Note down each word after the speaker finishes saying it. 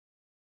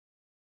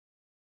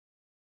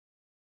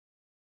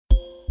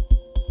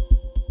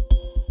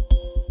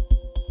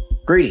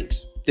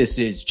Greetings. This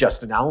is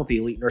Justin Allen, the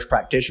Elite Nurse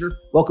Practitioner.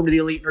 Welcome to the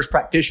Elite Nurse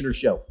Practitioner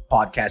Show,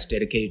 podcast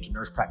dedicated to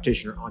nurse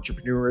practitioner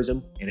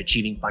entrepreneurism and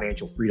achieving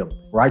financial freedom,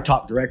 where I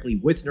talk directly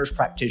with nurse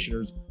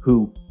practitioners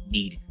who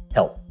need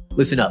help.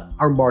 Listen up,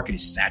 our market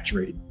is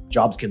saturated.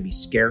 Jobs can be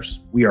scarce.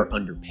 We are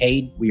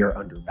underpaid. We are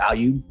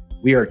undervalued.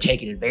 We are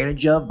taken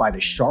advantage of by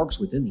the sharks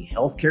within the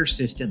healthcare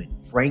system, and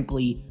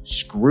frankly,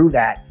 screw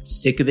that. I'm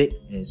sick of it,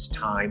 and it's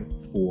time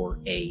for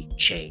a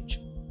change.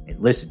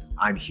 And listen,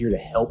 I'm here to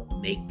help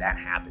make that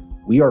happen.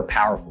 We are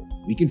powerful.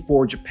 We can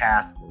forge a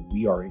path where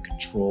we are in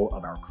control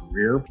of our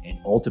career and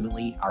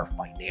ultimately our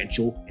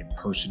financial and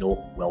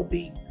personal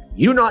well-being.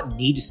 You do not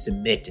need to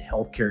submit to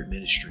healthcare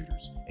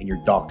administrators and your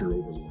doctor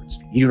overlords.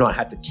 You do not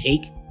have to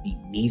take a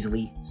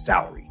measly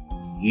salary.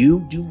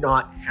 You do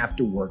not have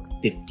to work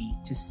 50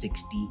 to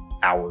 60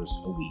 hours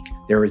a week.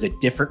 There is a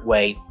different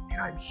way, and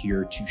I'm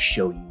here to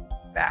show you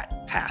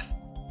that path.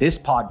 This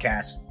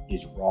podcast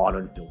is raw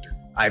and unfiltered.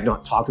 I have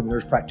not talked to the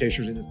nurse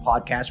practitioners in this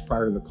podcast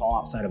prior to the call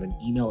outside of an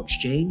email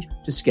exchange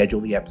to schedule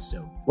the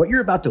episode. What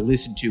you're about to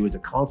listen to is a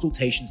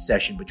consultation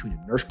session between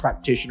a nurse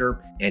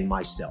practitioner and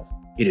myself.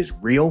 It is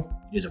real,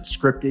 it is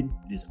unscripted,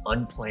 it is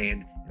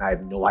unplanned, and I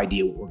have no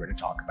idea what we're going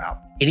to talk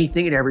about.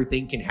 Anything and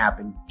everything can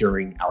happen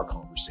during our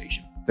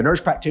conversation. The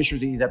nurse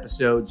practitioners in these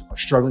episodes are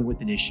struggling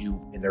with an issue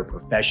in their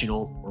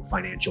professional or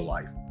financial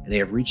life, and they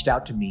have reached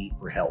out to me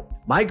for help.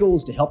 My goal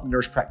is to help the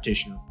nurse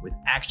practitioner with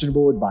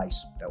actionable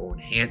advice that will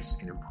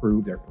enhance and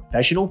improve their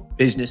professional,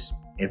 business,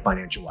 and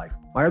financial life.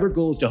 My other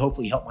goal is to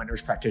hopefully help my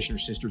nurse practitioner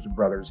sisters and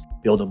brothers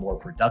build a more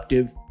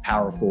productive,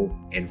 powerful,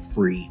 and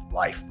free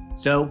life.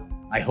 So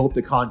I hope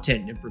the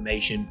content and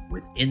information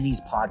within these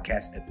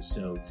podcast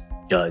episodes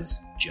does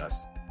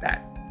just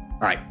that. All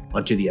right,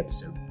 onto the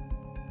episode.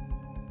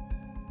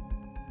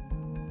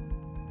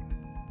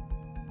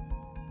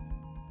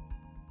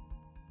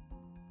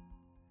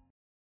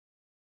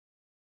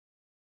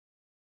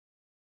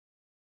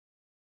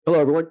 Hello,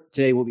 everyone.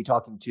 Today we'll be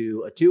talking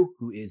to Atou,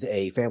 who is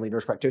a family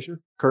nurse practitioner.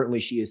 Currently,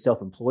 she is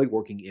self-employed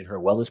working in her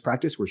wellness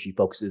practice where she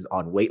focuses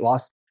on weight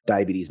loss,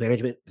 diabetes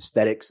management,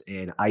 aesthetics,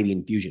 and IV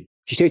infusion.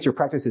 She states her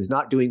practice is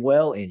not doing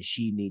well and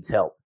she needs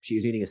help. She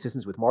is needing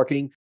assistance with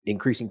marketing,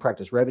 increasing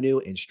practice revenue,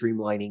 and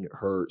streamlining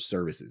her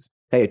services.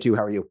 Hey, Atou,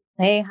 how are you?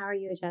 Hey, how are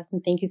you,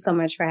 Justin? Thank you so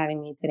much for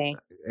having me today.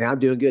 I'm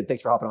doing good.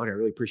 Thanks for hopping on here. I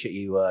really appreciate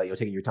you,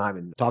 taking your time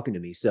and talking to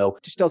me. So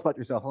just tell us about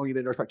yourself. How long have you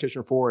been a nurse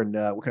practitioner for, and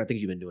what kind of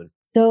things you've been doing?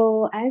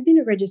 So I've been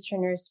a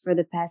registered nurse for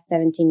the past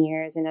 17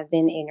 years, and I've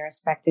been a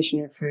nurse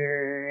practitioner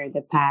for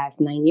the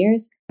past 9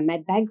 years. My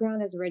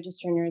background as a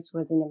registered nurse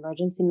was in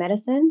emergency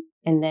medicine.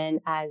 And then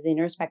as a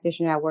nurse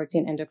practitioner, I worked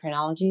in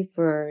endocrinology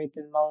for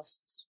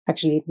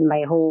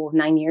my whole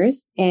 9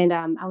 years. And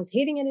I was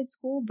hating it at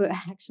school, but I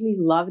actually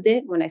loved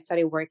it when I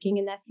started working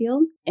in that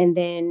field. And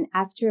then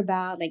after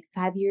about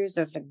 5 years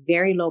of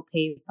very low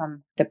pay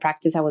from the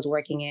practice I was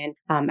working in,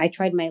 I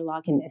tried my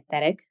luck in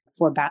aesthetic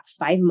for about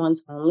 5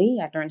 months only.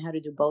 I learned how to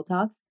do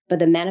Botox, but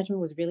the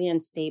management was really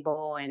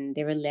unstable and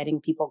they were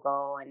letting people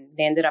go and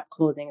they ended up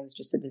closing. It was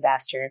just a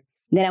disaster.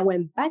 Then I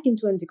went back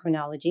into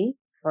endocrinology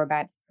for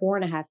about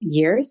 4.5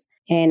 years.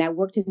 And I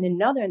worked in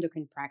another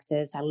endocrine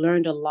practice. I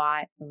learned a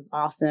lot. It was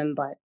awesome,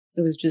 but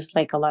it was just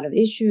a lot of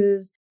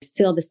issues.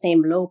 Still the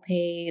same low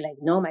pay,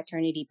 no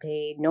maternity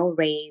pay, no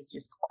raise,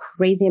 just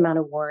crazy amount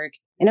of work.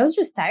 And I was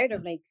just tired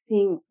of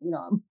seeing,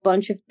 a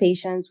bunch of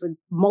patients with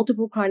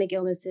multiple chronic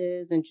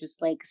illnesses and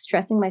just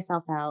stressing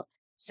myself out.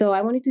 So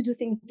I wanted to do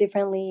things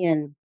differently.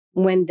 And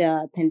when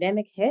the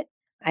pandemic hit,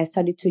 I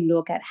started to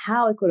look at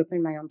how I could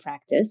open my own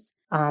practice.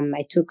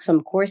 I took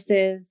some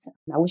courses.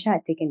 I wish I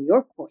had taken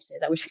your courses.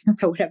 I wish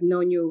I would have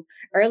known you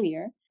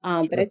earlier.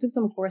 Sure. But I took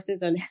some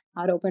courses on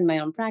how to open my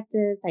own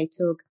practice. I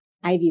took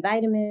IV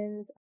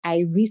vitamins.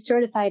 I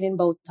recertified in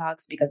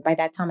Botox because by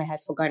that time I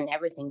had forgotten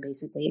everything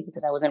basically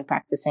because I wasn't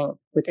practicing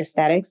with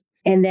aesthetics.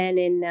 And then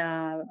in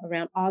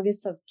around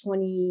August of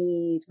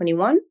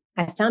 2021,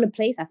 I found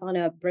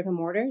a brick and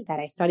mortar that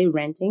I started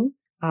renting.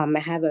 I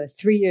have a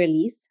 3-year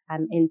lease.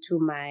 I'm into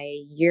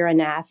my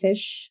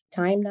 1.5-ish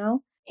time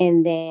now.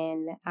 And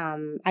then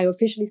I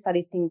officially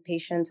started seeing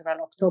patients around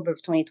October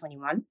of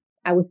 2021.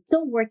 I was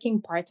still working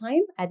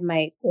part-time at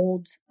my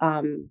old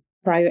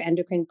prior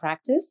endocrine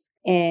practice.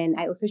 And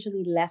I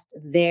officially left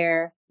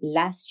there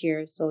last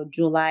year. So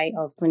July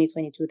of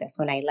 2022, that's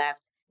when I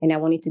left. And I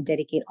wanted to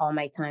dedicate all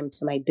my time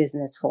to my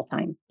business full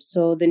time.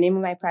 So the name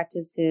of my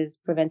practice is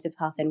Preventive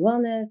Health and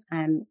Wellness.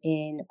 I'm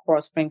in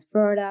Coral Springs,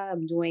 Florida.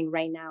 I'm doing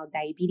right now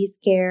diabetes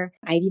care,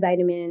 IV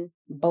vitamin,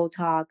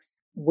 Botox,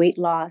 weight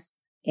loss,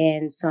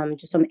 and some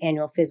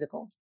annual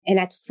physicals. And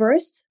at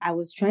first, I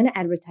was trying to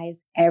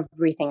advertise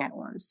everything at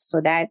once. So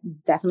that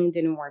definitely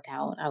didn't work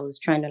out. I was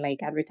trying to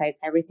advertise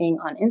everything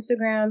on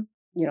Instagram.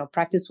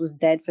 Practice was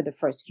dead for the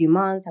first few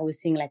months. I was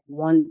seeing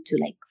 1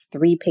 to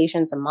 3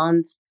 patients a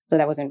month. So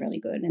that wasn't really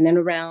good. And then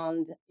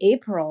around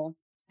April,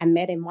 I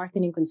met a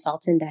marketing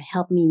consultant that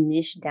helped me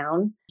niche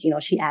down.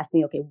 She asked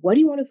me, okay, what do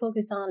you want to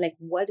focus on?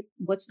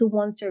 What's the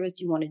one service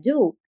you want to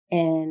do?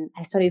 And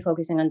I started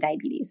focusing on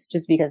diabetes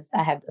just because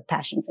I have a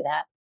passion for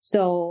that.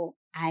 So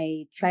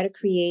I try to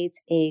create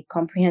a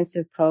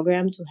comprehensive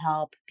program to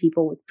help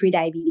people with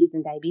prediabetes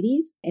and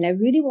diabetes. And I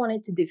really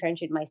wanted to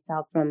differentiate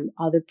myself from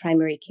other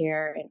primary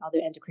care and other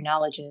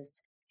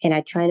endocrinologists. And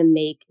I try to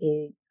make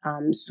a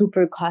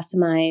super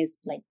customized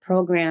like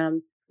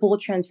program, full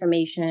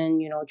transformation,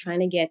 trying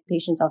to get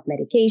patients off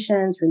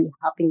medications, really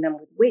helping them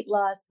with weight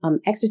loss,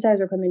 exercise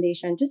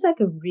recommendation, just like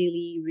a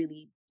really,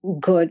 really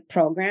good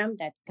program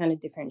that kind of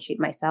differentiate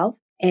myself.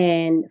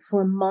 And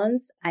for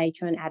months, I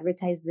try and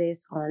advertise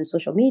this on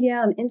social media,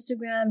 on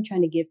Instagram,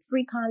 trying to give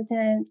free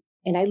content.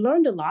 And I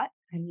learned a lot.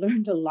 I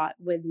learned a lot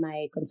with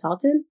my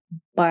consultant,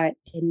 but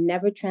it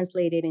never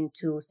translated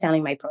into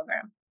selling my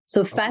program.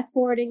 So fast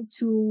forwarding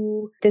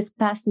to this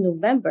past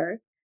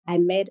November, I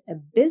met a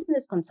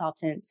business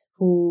consultant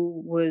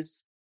who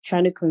was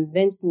trying to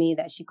convince me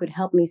that she could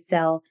help me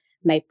sell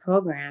my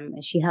program.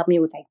 And she helped me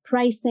with like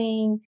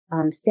pricing,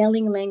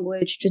 selling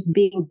language, just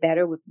being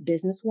better with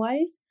business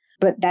wise.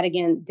 But that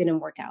again didn't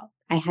work out.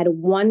 I had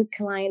one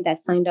client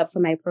that signed up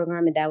for my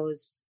program, and that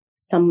was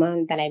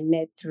someone that I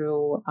met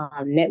through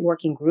a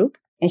networking group.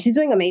 And she's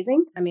doing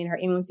amazing. I mean, her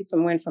A1C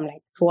went from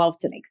like 12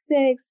 to like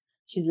 6.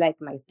 She's like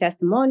my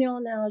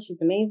testimonial now.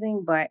 She's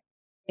amazing. But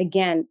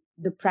again,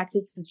 the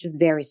practice is just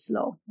very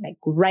slow. Like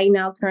right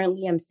now,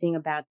 currently, I'm seeing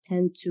about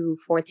 10 to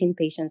 14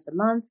 patients a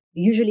month,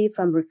 usually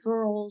from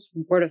referrals,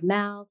 word of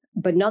mouth,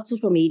 but not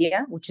social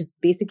media, which is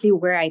basically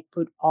where I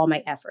put all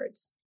my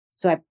efforts.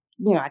 So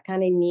I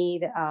kind of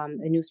need a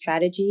new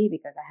strategy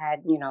because I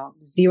had,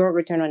 zero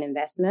return on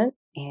investment.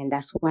 And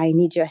that's why I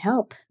need your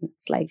help.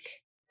 It's like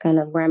kind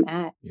of where I'm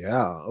at.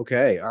 Yeah.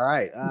 Okay. All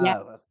right.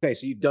 Yeah. Okay.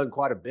 So you've done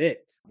quite a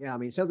bit. Yeah. I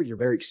mean, it sounds like you're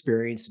very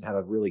experienced and have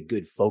a really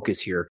good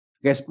focus here.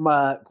 I guess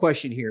my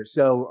question here.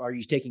 So are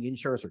you taking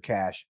insurance or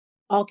cash?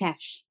 All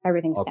cash.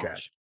 Everything's All cash.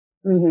 cash.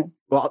 Mm-hmm.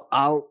 Well,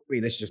 I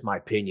mean, this is just my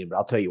opinion, but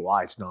I'll tell you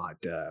why it's not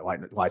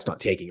why it's not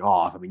taking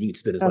off. I mean, you can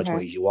spend as much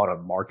money as you want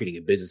on marketing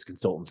and business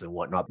consultants and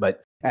whatnot, but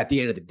at the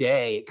end of the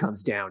day, it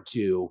comes down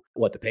to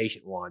what the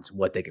patient wants and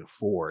what they can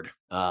afford.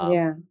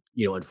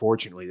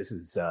 Unfortunately, this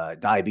is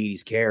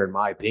diabetes care, in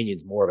my opinion,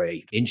 is more of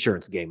a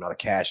insurance game, not a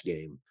cash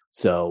game.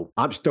 So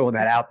I'm just throwing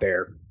that out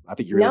there. I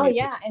think you really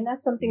and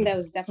that's something that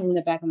was definitely in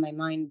the back of my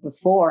mind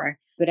before.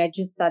 But I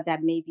just thought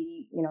that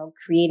maybe,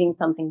 creating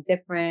something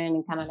different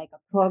and kind of like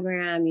a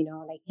program,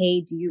 like,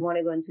 hey, do you want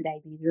to go into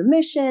diabetes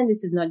remission?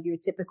 This is not your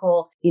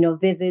typical,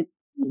 visit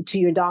to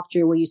your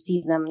doctor where you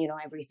see them,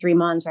 every 3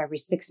 months or every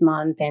 6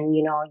 months. And,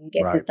 you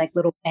get this like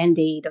little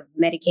band-aid of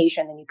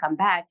medication and you come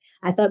back.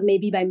 I thought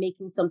maybe by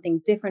making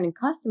something different and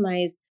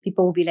customized,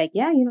 people will be like,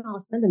 yeah, I'll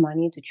spend the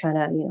money to try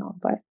to,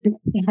 but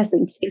it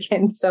hasn't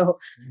taken. So,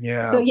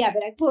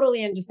 but I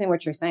totally understand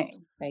what you're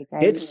saying. Like,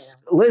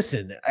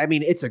 listen, I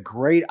mean, it's a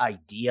great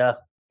idea.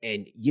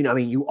 And,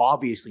 you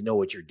obviously know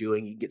what you're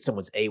doing. You get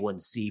someone's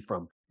A1C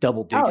from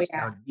double digits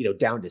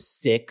down to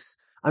 6.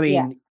 I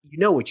mean, you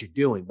know what you're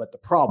doing, but the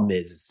problem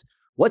is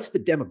what's the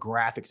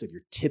demographics of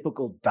your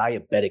typical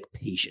diabetic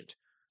patient?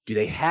 Do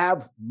they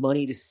have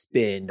money to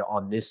spend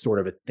on this sort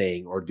of a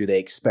thing, or do they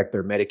expect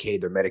their Medicaid,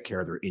 their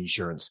Medicare, their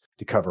insurance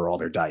to cover all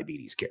their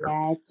diabetes care?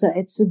 Yeah,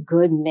 it's a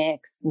good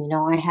mix.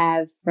 I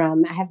have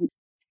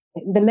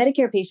the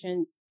Medicare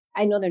patient.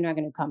 I know they're not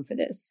going to come for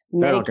this.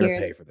 They're not going to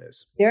pay for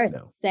this. They're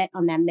set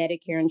on that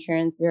Medicare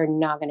insurance. They're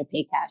not going to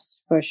pay cash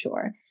for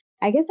sure.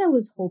 I guess I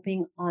was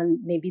hoping on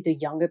maybe the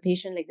younger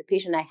patient, like the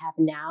patient I have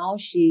now.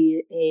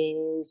 She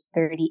is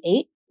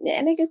 38,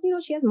 and I guess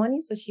she has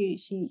money, so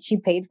she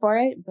paid for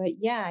it. But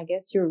yeah, I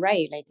guess you're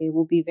right. Like it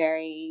will be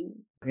very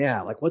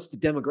like what's the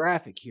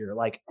demographic here?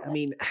 Like, I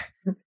mean,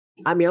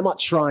 I'm not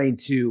trying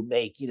to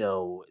make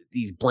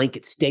these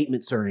blanket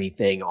statements or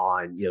anything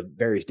on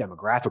various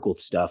demographical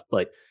stuff,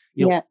 but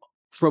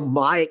from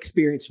my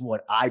experience, from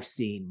what I've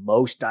seen,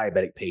 most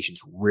diabetic patients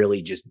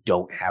really just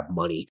don't have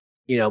money.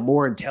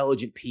 More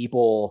intelligent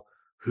people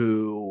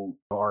who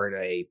are in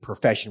a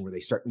profession where they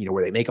start,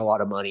 where they make a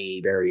lot of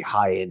money, very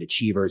high end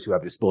achievers who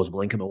have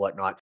disposable income and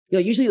whatnot.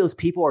 Usually those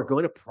people are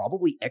going to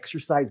probably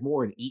exercise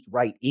more and eat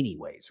right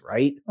anyways.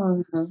 Right.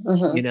 And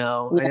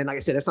then, like I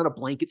said, that's not a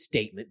blanket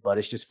statement, but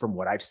it's just from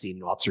what I've seen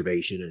in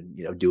observation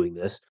and, doing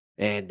this.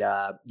 And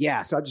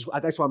so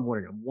that's why I'm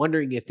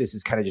wondering if this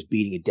is kind of just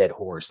beating a dead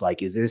horse.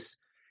 Like, is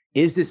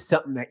this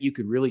something that you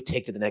could really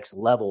take to the next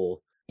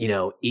level,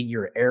 in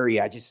your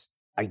area?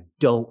 I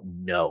don't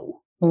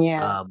know.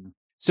 Yeah.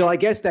 So I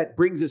guess that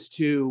brings us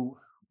to,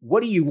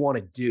 what do you want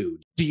to do?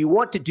 Do you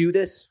want to do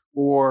this,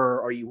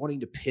 or are you wanting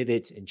to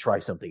pivot and try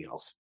something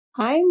else?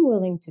 I'm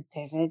willing to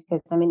pivot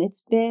because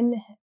it's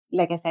been,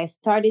 like I said, I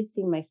started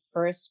seeing my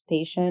first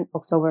patient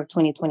October of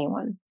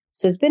 2021.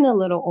 So it's been a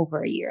little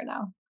over a year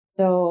now.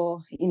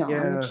 So,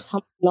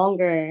 how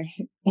longer?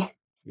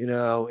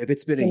 If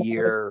it's been a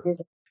year.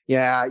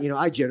 Yeah,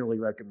 I generally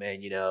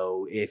recommend,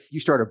 if you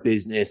start a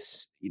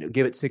business,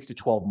 give it 6 to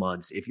 12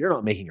 months. If you're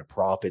not making a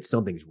profit,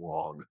 something's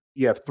wrong.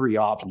 You have 3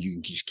 options. You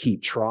can just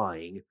keep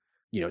trying,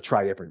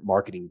 try different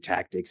marketing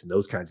tactics and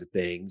those kinds of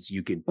things.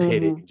 You can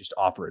pivot and just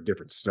offer a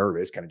different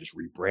service, kind of just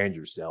rebrand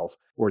yourself,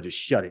 or just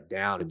shut it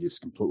down and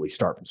just completely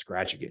start from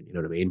scratch again. You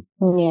know what I mean?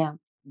 Yeah.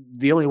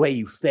 the only way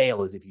you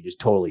fail is if you just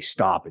totally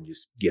stop and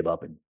just give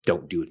up and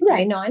don't do it again.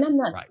 Right. No, and I'm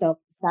not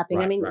stopping.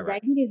 I Right, mean, right,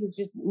 right. diabetes is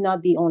just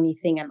not the only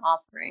thing I'm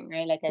offering,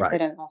 right? Like I Right.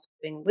 said, I'm also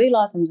doing weight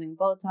loss, I'm doing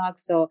Botox.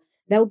 So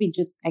that would be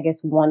just, I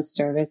guess, one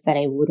service that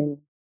I wouldn't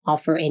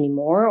offer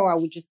anymore, or I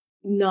would just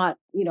not,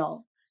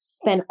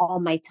 spend all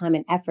my time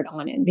and effort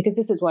on it, because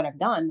this is what I've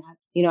done.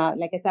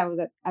 Like I said, I was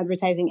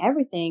advertising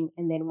everything.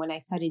 And then when I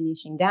started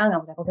niching down, I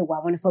was like, okay,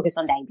 well, I want to focus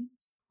on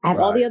diabetes. I have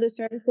all the other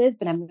services,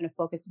 but I'm going to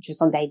focus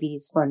just on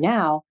diabetes for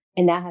now.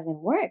 And that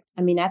hasn't worked.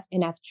 I mean, I've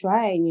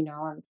tried,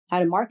 I'm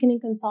had a marketing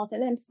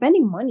consultant, and I'm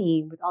spending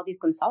money with all these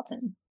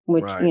consultants,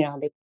 which,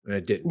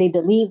 they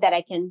believe that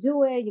I can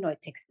do it.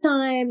 It takes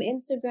time,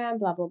 Instagram,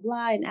 blah, blah,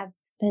 blah. And I've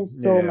spent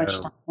so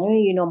much time,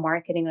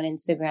 marketing on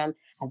Instagram.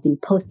 I've been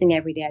posting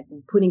every day. I've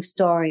been putting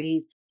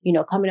stories,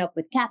 coming up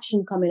with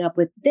caption, coming up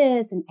with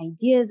this and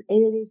ideas. It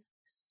is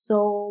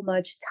so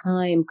much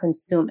time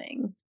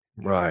consuming.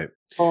 Right.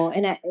 Oh,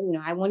 and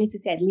I wanted to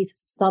say at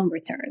least some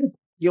return.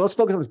 Let's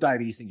focus on this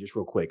diabetes thing just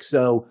real quick.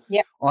 So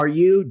Are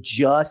you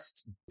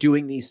just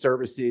doing these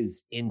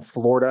services in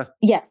Florida?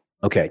 Yes.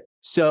 Okay.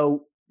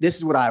 So this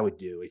is what I would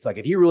do. It's like,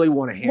 if you really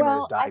want to hammer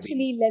this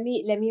diabetes.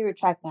 Actually, let me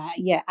retract that.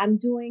 Yeah, I'm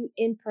doing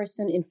in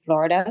person in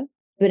Florida,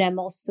 but I'm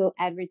also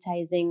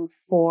advertising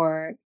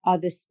for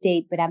other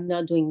state, but I'm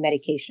not doing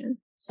medication.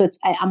 So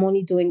I'm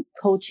only doing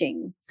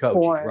coaching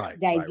for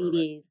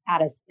diabetes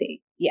out of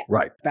state. Yeah.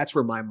 Right. That's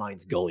where my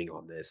mind's going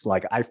on this.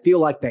 Like, I feel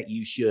like that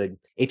you should,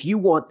 if you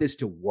want this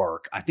to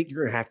work, I think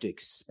you're going to have to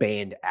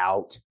expand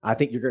out. I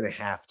think you're going to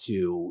have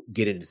to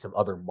get into some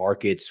other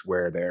markets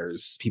where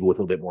there's people with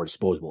a little bit more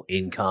disposable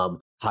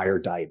income, higher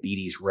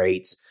diabetes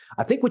rates.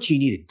 I think what you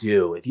need to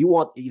do, if you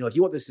want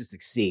this to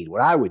succeed,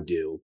 what I would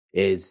do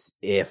is,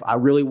 if I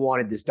really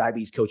wanted this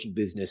diabetes coaching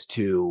business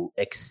to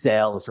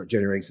excel and start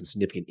generating some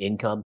significant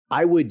income,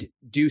 I would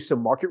do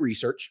some market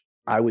research.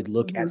 I would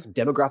look at some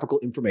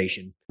demographical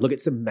information, look at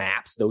some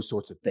maps, those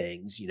sorts of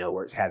things,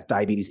 where it has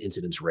diabetes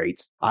incidence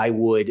rates. I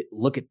would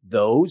look at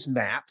those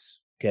maps,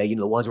 okay,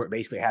 the ones where it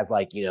basically has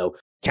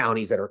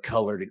counties that are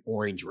colored in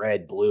orange,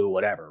 red, blue,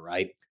 whatever,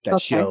 right?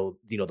 That show,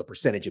 the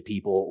percentage of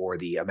people or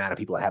the amount of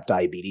people that have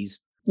diabetes.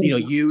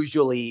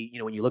 Usually,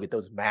 when you look at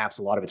those maps,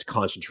 a lot of it's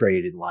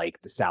concentrated in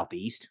the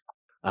Southeast.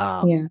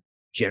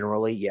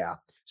 Generally, yeah.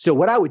 So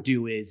what I would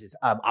do is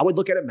I would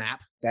look at a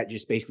map that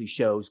just basically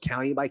shows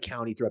county by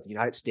county throughout the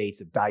United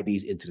States of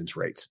diabetes incidence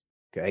rates.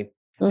 Okay.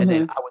 And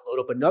then I would load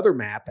up another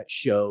map that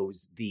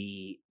shows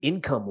the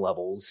income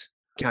levels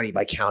county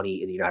by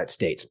county in the United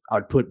States. I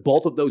would put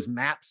both of those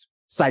maps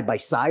side by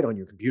side on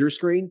your computer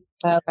screen.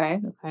 Okay.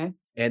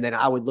 And then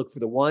I would look for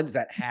the ones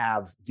that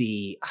have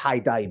the high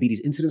diabetes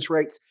incidence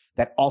rates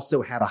that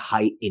also have a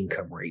high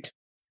income rate.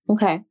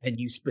 Okay. And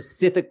you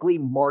specifically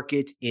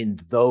market in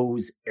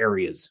those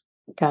areas.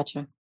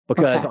 Gotcha.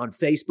 Because on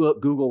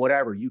Facebook, Google,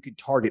 whatever, you could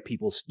target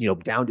people,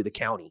 down to the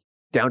county,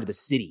 down to the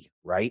city,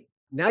 right?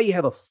 Now you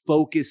have a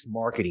focused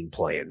marketing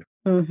plan.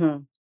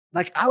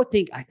 I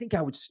think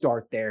I would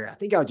start there. I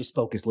think I would just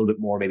focus a little bit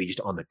more, maybe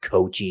just on the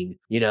coaching.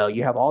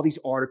 You have all these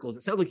articles.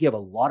 It sounds like you have a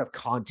lot of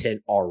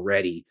content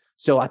already.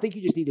 So I think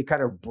you just need to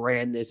kind of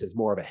brand this as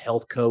more of a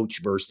health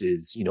coach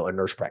versus, a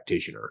nurse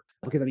practitioner.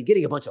 Because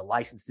getting a bunch of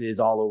licenses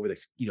all over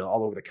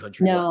the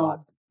country.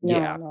 No.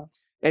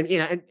 And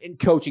and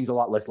coaching's a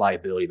lot less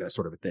liability, that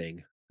sort of a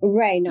thing.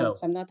 Right. No,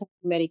 so I'm not talking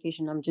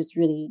medication. I'm just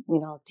really,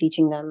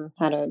 teaching them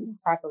how to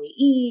properly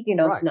eat, to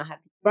not have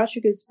blood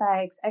sugar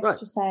spikes,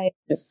 exercise,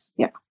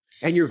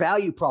 And your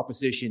value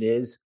proposition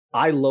is,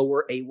 I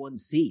lower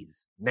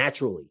A1Cs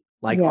naturally.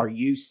 Are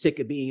you sick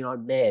of being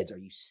on meds? Are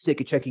you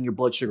sick of checking your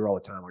blood sugar all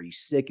the time? Are you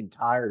sick and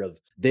tired of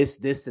this,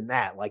 and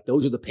that?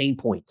 Those are the pain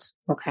points.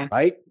 Okay.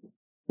 Right?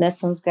 That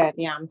sounds good.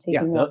 Yeah, I'm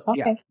taking notes. Okay.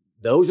 Yeah,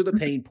 those are the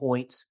pain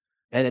points.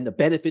 And then the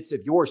benefits of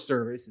your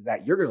service is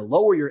that you're going to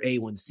lower your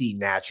A1C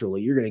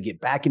naturally. You're going to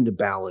get back into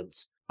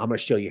balance. I'm going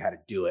to show you how to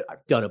do it.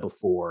 I've done it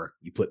before.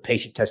 You put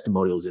patient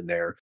testimonials in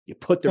there. You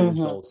put the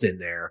results in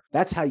there.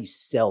 That's how you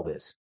sell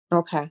this.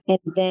 Okay. And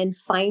then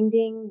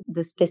finding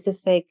the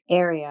specific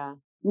area.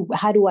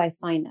 How do I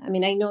find that? I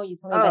mean, I know you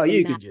told me about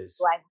you can just...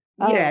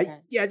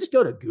 just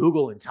go to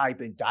Google and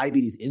type in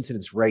diabetes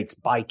incidence rates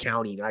by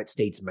county, United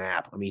States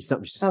map. I mean,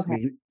 stuff's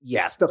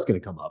going to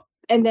come up.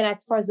 And then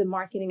as far as the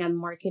marketing, I'm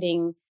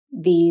marketing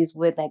these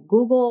with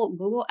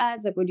Google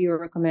ads. What do you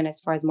recommend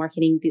as far as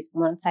marketing this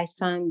once I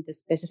find the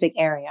specific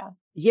area?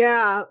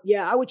 Yeah.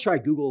 I would try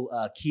Google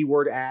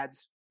keyword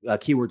ads.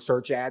 Keyword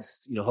search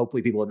ads,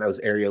 hopefully people in those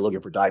areas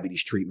looking for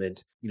diabetes treatment,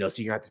 so you're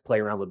gonna have to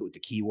play around a little bit with the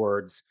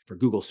keywords for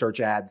Google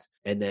search ads.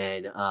 And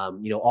then,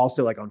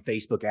 also on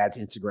Facebook ads,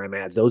 Instagram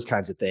ads, those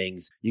kinds of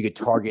things, you could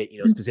target,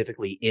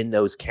 specifically in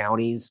those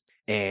counties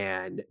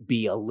and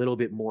be a little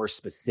bit more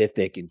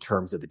specific in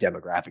terms of the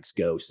demographics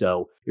go.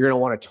 So you're going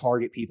to want to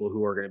target people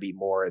who are going to be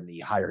more in the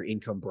higher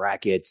income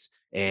brackets.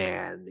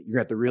 And you're going to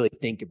have to really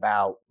think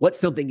about what's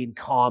something in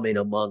common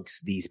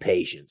amongst these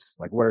patients.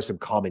 What are some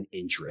common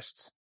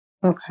interests?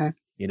 Okay.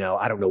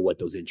 I don't know what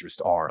those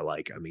interests are.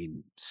 Like, I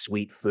mean,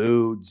 sweet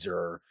foods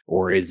or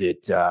is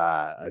it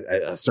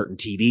a certain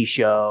TV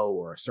show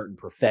or a certain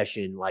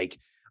profession? Like,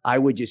 I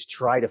would just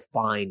try to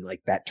find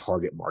like that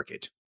target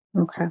market.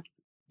 Okay.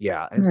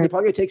 Yeah. And it's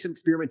probably going to take some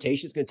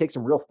experimentation. It's going to take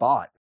some real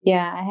thought.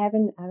 Yeah, I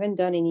haven't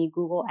done any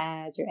Google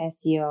ads or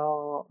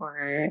SEO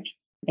or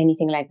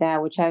anything like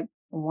that, which I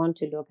want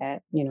to look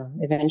at,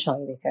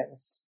 eventually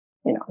because,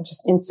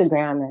 just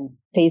Instagram and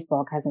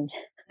Facebook hasn't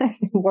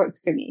worked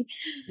for me.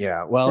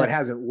 Yeah. Well, So, it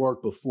hasn't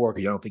worked before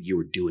because I don't think you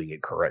were doing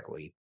it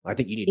correctly. I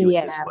think you need to do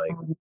it this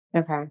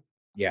way. Okay.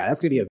 Yeah, that's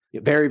going to be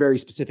a very, very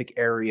specific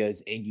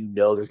areas. And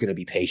there's going to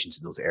be patients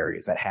in those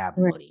areas that have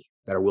money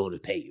that are willing to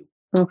pay you.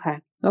 Okay.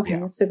 Yeah.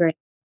 That's a great.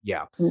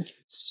 Yeah.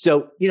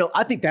 So,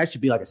 I think that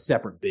should be like a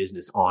separate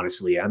business,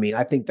 honestly. I mean,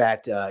 I think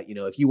that,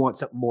 if you want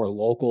something more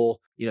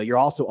local, you're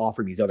also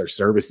offering these other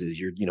services,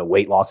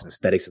 weight loss and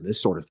aesthetics and this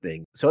sort of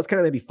thing. So let's kind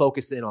of maybe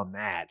focus in on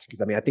that.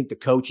 Because I mean, I think the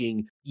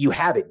coaching, you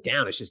have it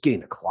down. It's just getting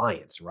the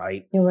clients,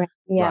 right? You're right.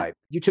 Yeah. Right.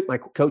 You took my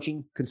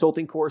coaching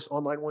consulting course,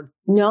 online one?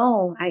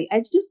 No,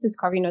 I just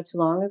discovered not too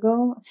long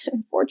ago,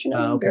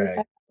 unfortunately. Okay.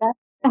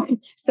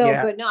 So,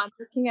 yeah. But no, I'm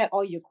looking at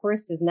all your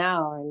courses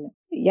now. And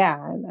yeah,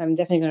 I'm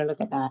definitely going to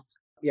look at that.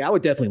 Yeah, I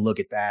would definitely look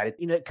at that.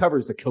 It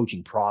covers the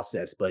coaching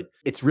process, but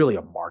it's really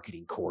a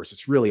marketing course.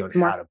 It's really on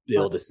how to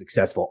build a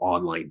successful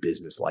online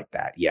business like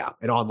that. Yeah,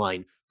 an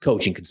online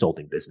coaching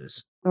consulting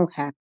business.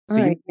 Okay. All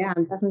right. Yeah,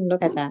 I'm definitely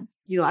look at that.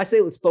 I say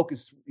let's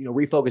focus,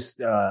 refocus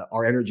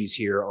our energies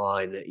here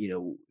on,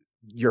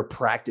 your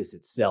practice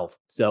itself.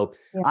 So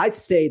I'd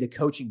say the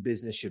coaching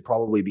business should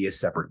probably be a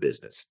separate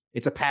business.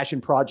 It's a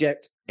passion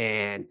project,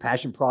 and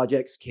passion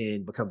projects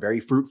can become very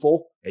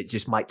fruitful. It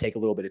just might take a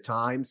little bit of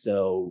time.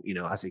 So,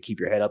 I say keep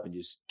your head up and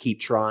just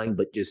keep trying,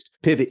 but just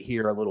pivot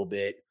here a little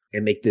bit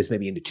and make this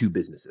maybe into two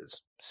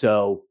businesses.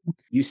 So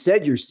you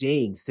said you're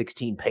seeing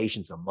 16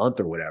 patients a month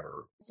or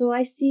whatever. So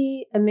I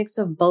see a mix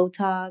of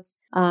Botox.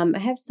 I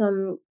have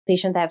some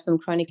patients that have some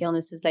chronic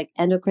illnesses like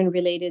endocrine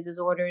related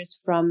disorders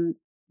from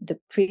the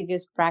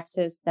previous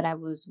practice that I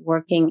was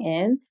working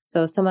in.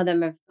 So some of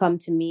them have come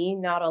to me,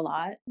 not a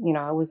lot.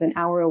 I was an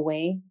hour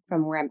away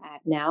from where I'm at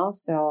now.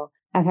 So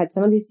I've had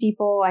some of these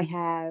people. I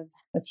have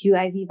a few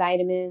IV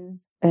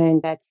vitamins,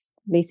 and that's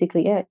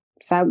basically it.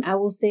 So I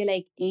will say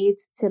like 8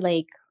 to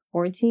like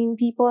 14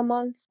 people a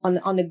month.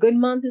 On the good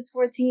month is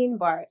 14,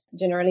 but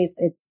generally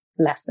it's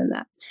less than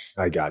that.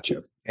 I got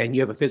you. And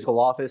you have a physical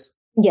office?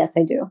 Yes,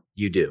 I do.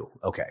 You do.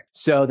 Okay.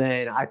 So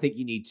then I think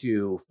you need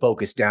to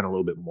focus down a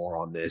little bit more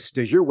on this.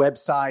 Does your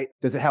website,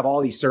 does it have all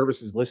these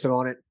services listed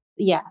on it?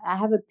 Yeah, I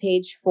have a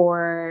page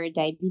for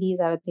diabetes.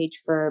 I have a page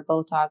for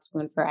Botox,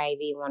 one for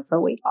IV, one for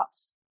weight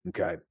loss.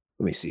 Okay.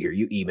 Let me see here.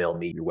 You emailed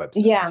me your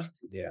website. Yeah.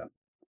 Yeah.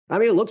 I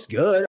mean, it looks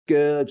good.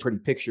 Good. Pretty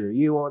picture of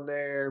you on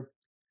there.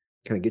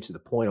 Kind of gets to the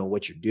point on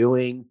what you're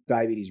doing.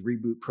 Diabetes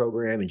reboot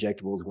program,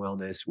 injectables,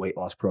 wellness, weight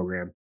loss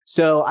program.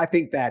 So I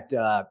think that,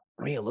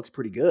 it looks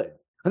pretty good.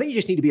 I think you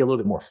just need to be a little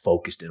bit more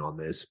focused in on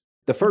this.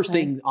 The first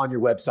thing on your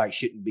website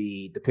shouldn't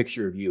be the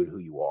picture of you and who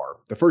you are.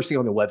 The first thing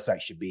on the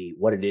website should be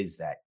what it is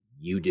that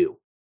you do.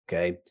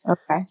 Okay.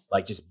 Okay.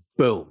 Like just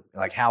boom.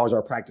 Like, how is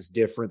our practice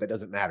different? That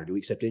doesn't matter. Do we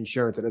accept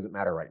insurance? That doesn't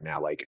matter right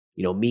now. Like,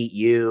 meet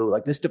you.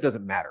 Like, this stuff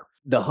doesn't matter.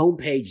 The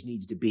homepage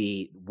needs to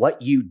be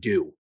what you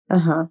do.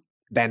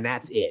 Then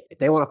that's it. If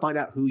they want to find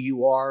out who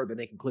you are, then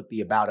they can click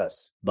the About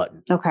Us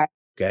button. Okay.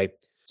 Okay.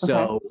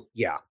 So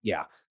yeah.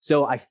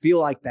 So I feel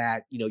like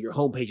that, your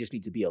homepage just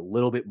needs to be a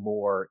little bit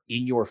more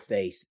in your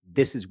face.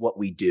 This is what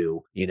we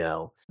do,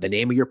 the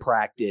name of your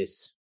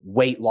practice,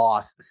 weight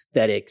loss,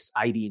 aesthetics,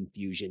 IV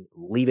infusion,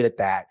 leave it at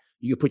that.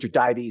 You can put your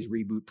diabetes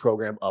reboot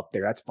program up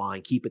there. That's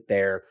fine. Keep it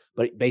there.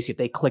 But basically, if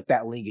they click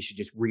that link, it should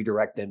just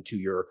redirect them to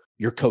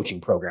your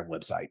coaching program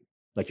website,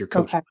 like your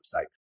coaching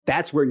website.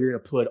 That's where you're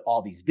going to put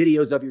all these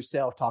videos of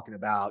yourself talking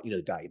about,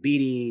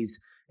 diabetes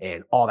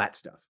and all that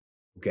stuff.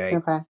 Okay.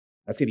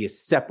 That's going to be a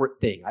separate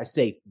thing. I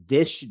say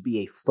this should be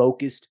a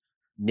focused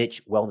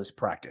niche wellness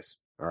practice.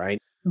 All right.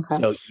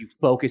 So you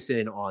focus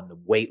in on the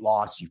weight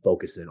loss, you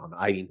focus in on the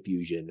IV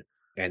infusion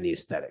and the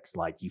aesthetics.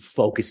 Like, you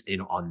focus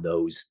in on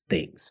those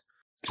things.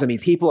 Because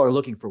people are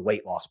looking for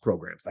weight loss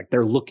programs. Like,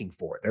 they're looking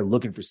for it. They're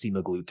looking for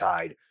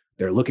semaglutide.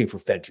 They're looking for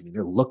phentermine.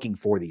 They're looking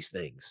for these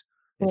things.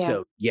 And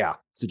so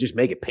just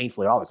make it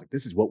painfully obvious. Like,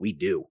 this is what we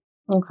do.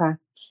 Okay.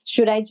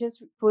 Should I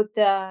just put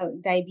the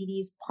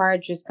diabetes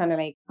part just kind of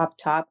like up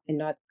top and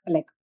not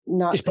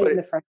just put it in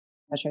the front?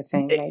 That's what I'm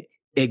saying. Like,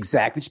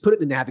 exactly. Just put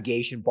it in the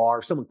navigation bar.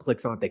 If someone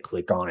clicks on it, they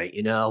click on it,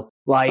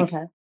 Like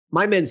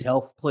my men's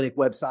health clinic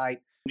website,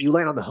 when you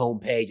land on the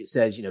homepage, it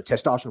says,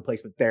 testosterone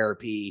replacement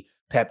therapy,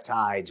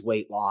 peptides,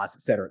 weight loss,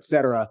 et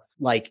cetera,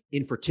 like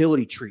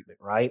infertility treatment,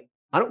 right?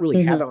 I don't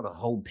really have that on the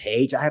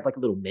homepage. I have like a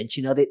little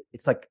mention of it.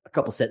 It's like a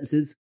couple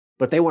sentences.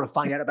 But if they want to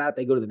find out about it,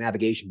 they go to the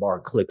navigation bar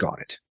and click on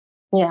it.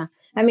 Yeah.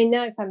 I mean,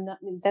 now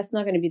that's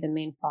not going to be the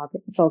main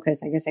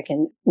focus. I guess I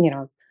can,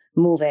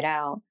 move it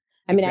out.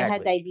 I mean, I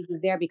had diabetes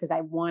there because I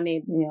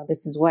wanted,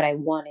 this is what I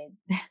wanted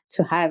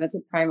to have as a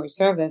primary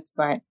service,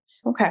 but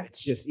okay.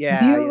 It's just, Do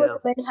you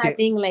recommend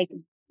having like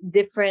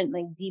different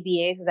like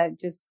DBAs? Because I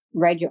just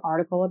read your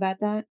article about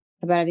that,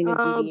 about having a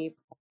Um, DBA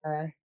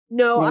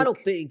no, I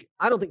link.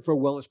 don't think for a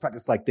wellness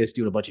practice like this,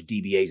 doing a bunch of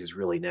DBAs is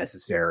really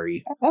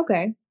necessary.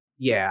 Okay.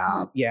 Yeah,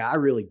 Mhm. yeah, I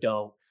really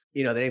don't.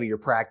 The name of your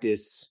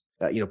practice,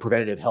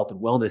 Preventative Health and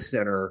Wellness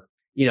Center.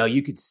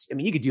 You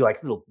could do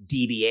like little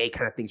DBA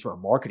kind of things from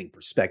a marketing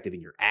perspective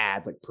in your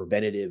ads, like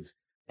preventative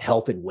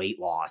health and weight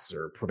loss,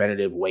 or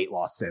preventative weight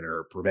loss center,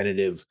 or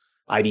preventative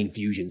IV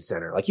infusion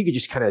center. Like you could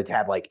just kind of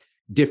have like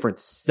different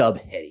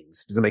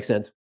subheadings. Does that make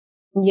sense?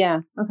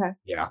 Yeah. Okay.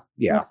 Yeah,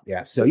 Yeah. yeah,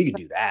 yeah. So you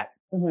could do that.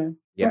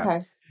 Yeah.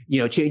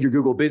 Okay. Change your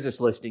Google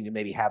business listing to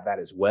maybe have that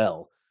as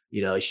well.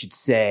 It should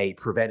say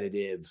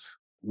preventative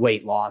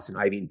weight loss and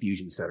IV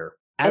infusion center.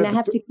 Out And of I the,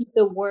 have to keep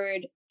the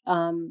word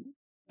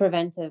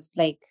preventive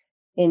like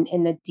in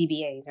the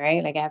DBAs,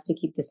 right? Like I have to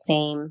keep the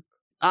same.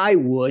 I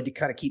would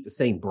kind of keep the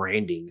same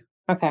branding.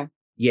 Okay.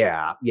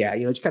 Yeah. Yeah.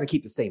 Just kind of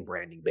keep the same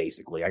branding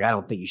basically. Like, I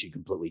don't think you should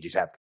completely just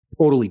have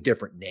totally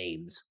different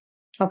names.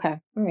 Okay.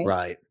 All right.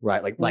 Right.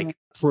 Right. Like, Mhm.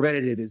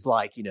 preventative is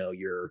like,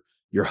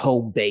 your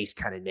home base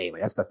kind of name.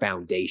 Like that's the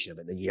foundation of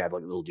it. And then you have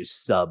like little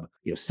just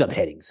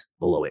subheadings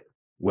below it.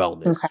 Okay.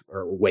 Wellness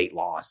or weight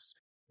loss,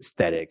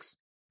 aesthetics.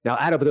 Now,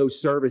 out of those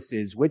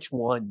services, which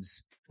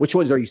ones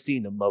are you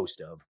seeing the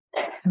most of?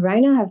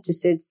 Right now I have to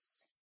say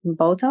it's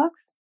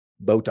Botox.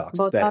 Botox,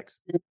 Botox aesthetics.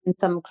 and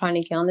some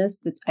chronic illness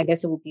that I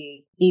guess it will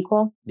be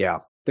equal. Yeah.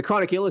 The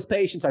chronic illness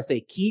patients, I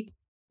say keep.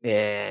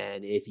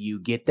 And if you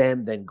get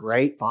them, then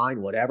great,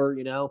 fine, whatever.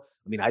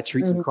 I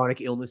treat some Mhm.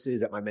 chronic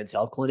illnesses at my men's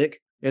health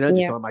clinic, just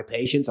Yeah. on my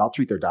patients. I'll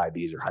treat their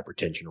diabetes or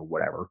hypertension or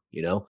whatever.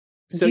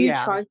 So, Do you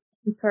yeah, charge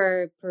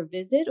per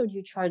visit, or do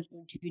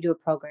you do a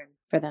program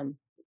for them?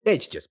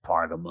 it's just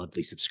part of the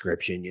monthly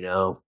subscription.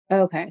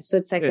 Okay, so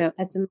it's like Eh,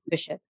 it's a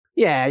membership.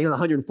 Yeah,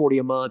 140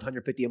 a month,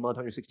 150 a month,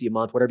 160 a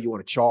month, whatever you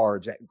want to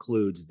charge. That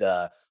includes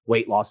the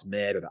weight loss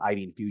med or the IV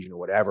infusion or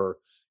whatever.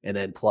 And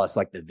then plus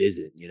like the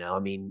visit.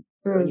 Mm.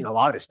 A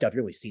lot of this stuff,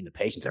 you're only seeing the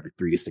patients every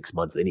 3 to 6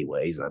 months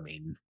anyways.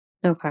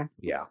 Okay.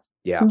 Yeah,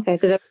 yeah. Okay,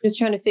 because I was just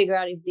trying to figure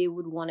out if they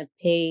would want to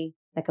pay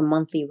like a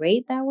monthly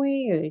rate that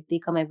way, or if they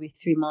come every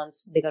 3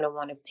 months, they're gonna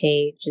want to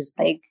pay just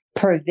like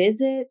per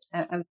visit.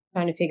 I'm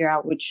trying to figure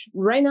out which.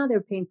 Right now,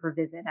 they're paying per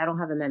visit. I don't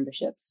have a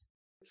membership.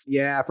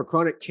 Yeah, for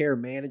chronic care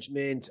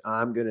management,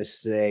 I'm going to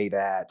say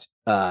that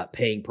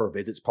paying per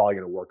visit is probably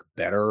going to work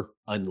better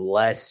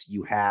unless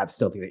you have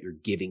something that you're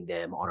giving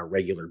them on a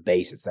regular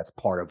basis. That's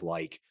part of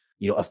like,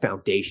 a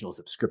foundational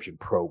subscription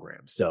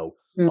program. So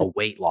a Mm.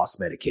 weight loss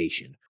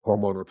medication,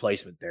 hormone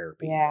replacement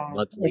therapy, Yeah, I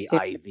monthly see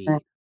what you're saying.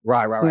 IV.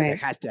 Right, right, right. There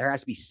Right.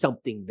 has to be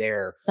something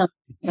there Some- to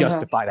Uh-huh.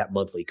 justify that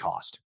monthly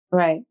cost.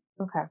 Right.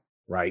 Okay.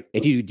 Right.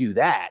 If you do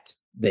that,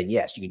 then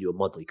yes, you can do a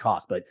monthly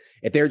cost. But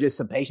if they're just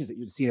some patients that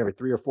you're seeing every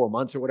 3 or 4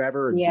 months or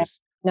whatever, and Yeah. just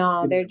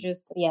No, they're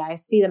just I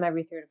see them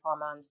every 3 to 4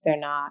 months. They're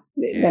not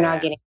yeah,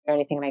 getting or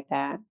anything like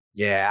that.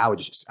 yeah, I would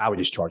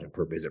just charge them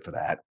per visit for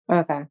that.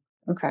 Okay.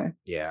 Okay.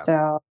 Yeah.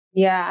 So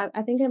yeah,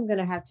 I think I'm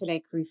gonna have to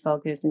like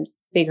refocus and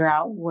figure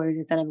out what it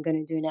is that I'm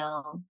gonna do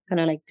now.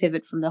 Kind of like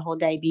pivot from the whole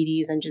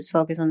diabetes and just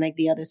focus on like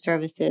the other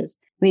services.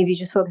 Maybe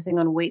just focusing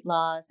on weight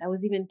loss. I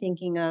was even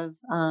thinking of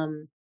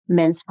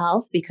men's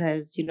health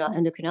because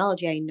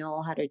endocrinology. I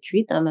know how to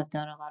treat them. I've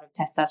done a lot of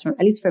testosterone,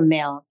 at least for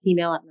male.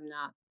 Female, I'm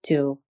not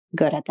too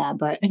good at that,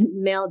 but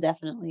male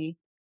definitely.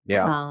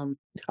 Yeah. Um.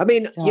 I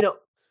mean, So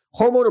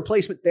hormone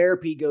replacement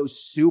therapy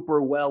goes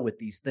super well with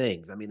these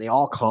things. They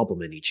all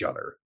complement each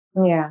other.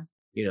 yeah.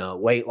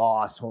 Weight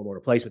loss, hormone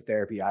replacement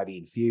therapy, IV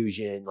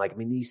infusion.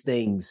 These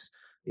things,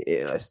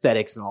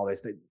 aesthetics and all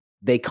this,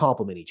 they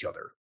complement each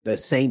other. The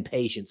same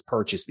patients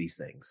purchase these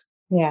things.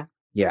 Yeah.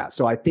 Yeah.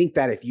 So I think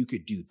that if you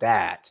could do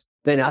that,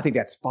 then I think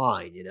that's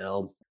fine.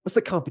 What's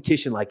the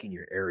competition like in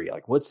your area?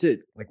 What's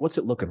it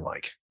looking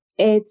like?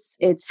 It's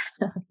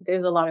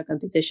there's a lot of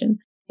competition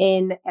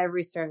in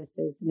every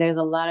services. There's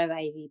a lot of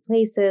IV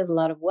places, a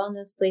lot of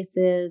wellness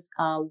places,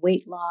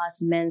 weight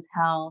loss, men's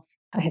health.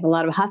 I have a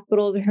lot of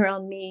hospitals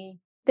around me.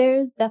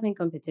 There's definitely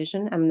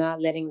competition. I'm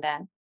not letting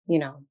that,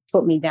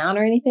 put me down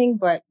or anything,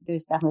 but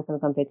there's definitely some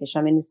competition.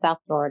 I mean, in South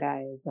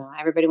Florida is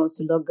everybody wants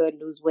to look good,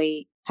 lose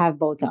weight, have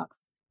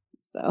Botox.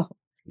 So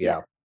yeah, Yeah.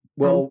 I'm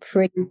Well,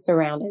 pretty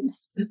surrounded.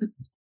 do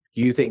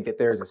you think that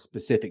there's a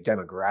specific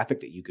demographic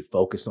that you could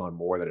focus on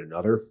more than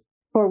another?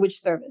 For which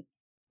service?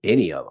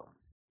 Any of them,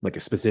 like a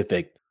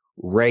specific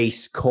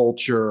race,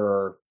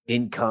 culture,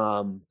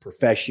 income,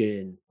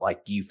 profession?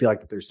 Do you feel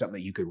like that there's something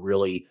that you could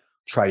really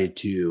try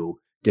to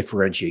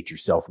differentiate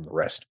yourself from the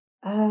rest?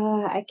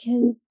 I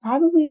can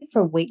probably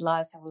for weight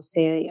loss, I will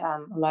say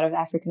a lot of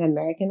African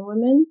American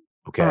women.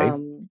 Okay.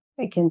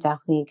 I can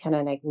definitely kind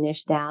of like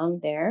niche down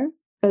there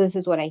because this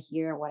is what I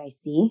hear, what I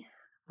see.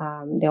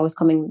 They always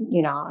coming,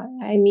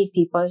 I meet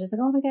people just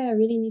like, oh my God, I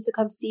really need to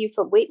come see you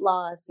for weight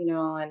loss,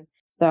 and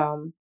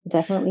so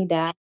definitely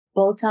that.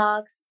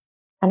 Botox,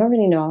 I don't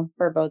really know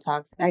for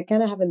Botox. I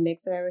kind of have a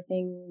mix of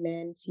everything,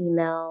 men,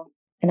 female,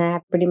 and I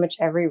have pretty much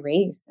every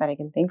race that I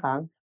can think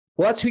of.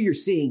 Well, that's who you're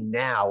seeing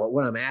now.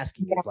 What I'm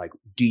asking Yeah. is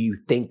do you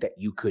think that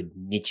you could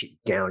niche it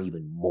down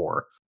even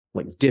more?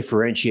 Like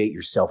differentiate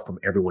yourself from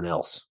everyone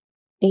else.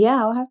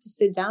 Yeah, I'll have to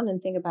sit down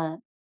and think about,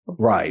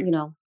 Right.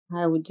 how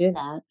I would do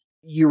that.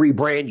 You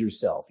rebrand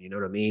yourself. You know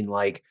what I mean?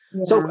 Like,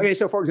 so, Yeah. okay,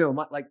 so for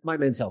example, my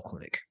men's health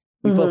clinic,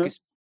 we Mm-hmm.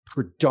 focus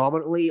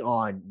predominantly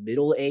on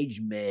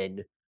middle-aged men,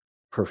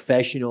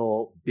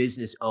 professional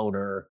business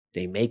owner.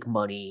 They make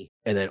money.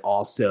 And then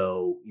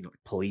also,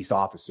 police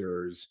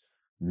officers,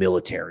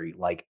 military,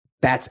 like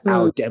that's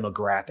our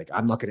demographic.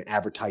 I'm not going to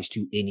advertise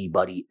to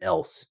anybody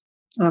else.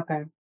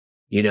 Okay.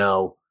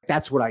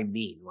 That's what I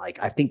mean. Like,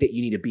 I think that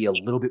you need to be a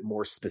little bit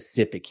more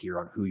specific here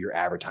on who you're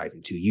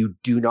advertising to. You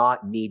do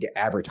not need to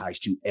advertise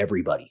to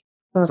everybody.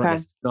 Okay.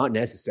 It's not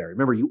necessary.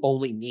 Remember, you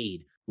only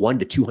need 100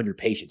 to 200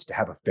 patients to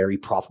have a very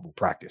profitable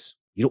practice.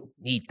 You don't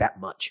need that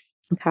much.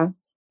 Okay.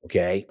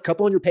 Okay. A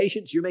couple hundred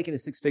patients, you're making a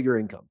 6-figure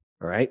income.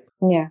 All right.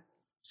 Yeah.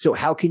 So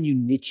how can you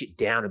niche it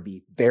down and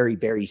be very,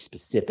 very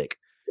specific?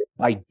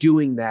 By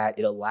doing that,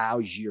 it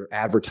allows your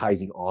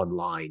advertising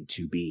online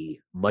to be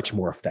much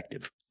more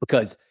effective,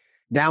 because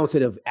now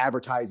instead of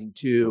advertising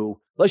to,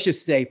 let's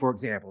just say, for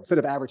example, instead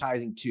of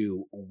advertising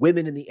to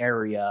women in the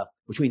area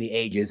between the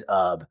ages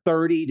of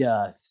 30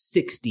 to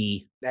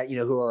 60, that,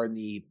 who are in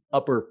the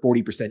upper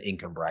 40%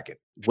 income bracket,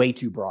 way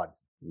too broad.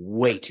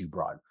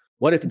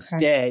 What if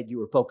instead you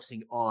were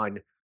focusing on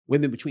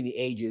women between the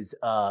ages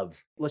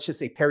of, let's just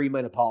say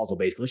perimenopausal,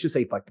 basically, let's just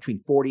say like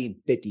between 40 and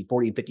 50,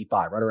 40 and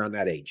 55, right around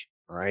that age.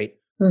 All right.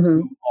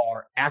 Who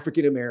are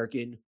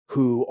African-American,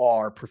 who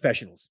are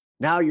professionals.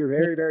 Now you're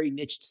very, very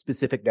niche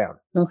specific down.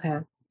 Okay.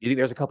 You think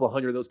there's a couple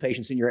hundred of those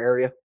patients in your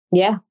area?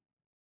 Yeah.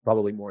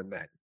 Probably more than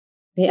that.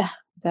 Yeah,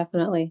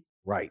 definitely.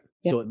 Right.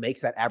 Yep. So it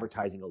makes that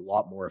advertising a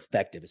lot more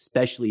effective,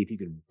 especially if you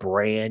can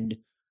brand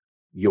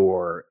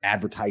your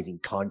advertising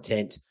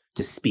content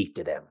to speak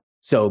to them.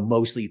 So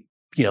mostly,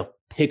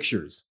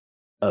 pictures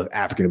of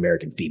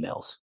African-American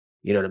females,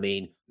 you know what I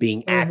mean?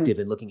 Being active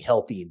and looking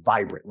healthy and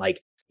vibrant.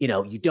 Like, you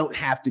don't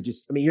have to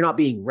you're not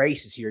being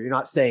racist here. You're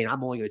not saying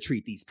I'm only going to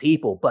treat these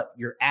people, but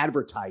your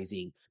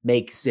advertising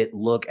makes it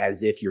look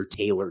as if you're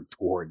tailored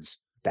towards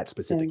that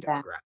specific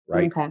demographic,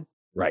 right? Okay.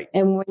 Right.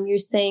 And when you're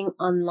saying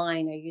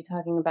online, are you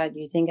talking about, do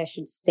you think I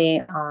should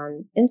stay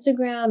on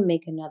Instagram,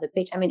 make another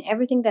page? I mean,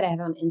 everything that I have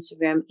on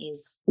Instagram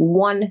is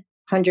 100%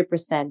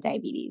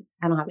 diabetes.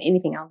 I don't have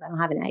anything else. I don't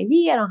have an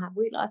IV. I don't have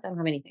weight loss. I don't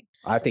have anything.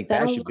 I think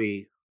that should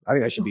be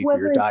for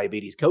your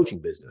diabetes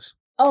coaching business.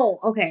 Oh,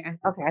 okay.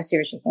 Okay. I see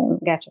what you're saying.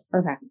 Gotcha.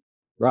 Okay.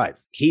 Right.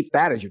 Keep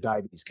that as your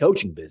diabetes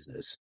coaching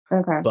business.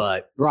 Okay.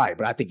 But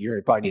I think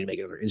you're probably need to make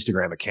another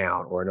Instagram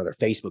account or another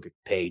Facebook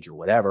page or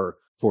whatever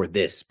for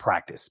this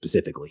practice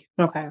specifically.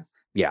 Okay.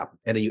 Yeah.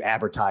 And then you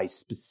advertise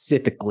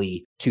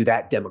specifically to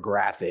that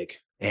demographic,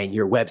 and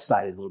your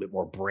website is a little bit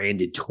more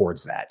branded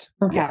towards that.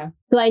 Okay. Yeah.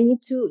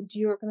 So do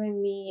you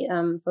recommend me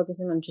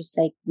focusing on just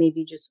like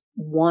maybe just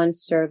one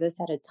service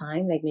at a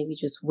time, like maybe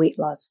just weight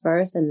loss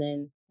first and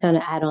then kind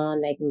of add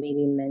on like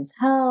maybe men's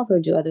health or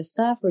do other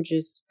stuff, or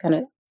just kind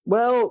of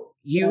Well,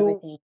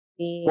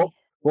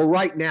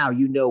 right now,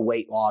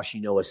 weight loss,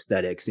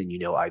 aesthetics, and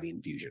IV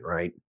infusion,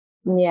 right?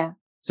 Yeah.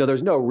 So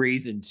there's no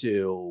reason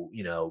to,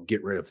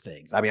 get rid of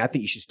things. I mean, I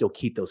think you should still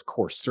keep those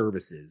core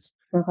services.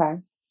 Okay.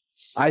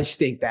 I just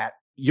think that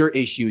your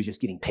issue is just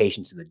getting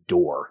patients in the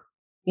door.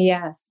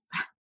 Yes.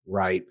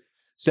 Right.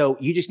 So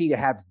you just need to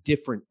have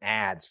different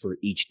ads for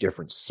each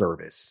different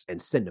service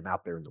and send them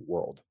out there in the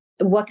world.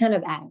 What kind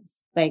of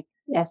ads? Like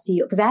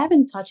SEO? Because I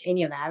haven't touched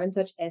any of that. I haven't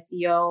touched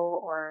SEO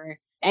or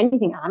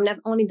anything. I've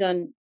only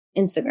done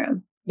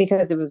Instagram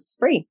because it was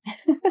free.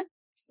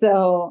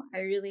 So I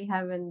really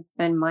haven't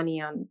spent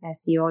money on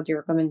SEO. Do you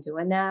recommend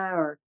doing that?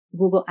 Or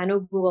Google? I know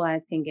Google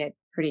ads can get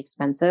pretty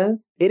expensive.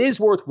 It is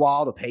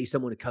worthwhile to pay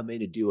someone to come in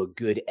to do a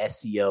good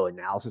SEO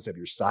analysis of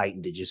your site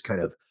and to just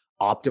kind of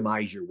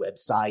optimize your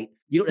website.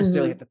 You don't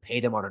necessarily have to pay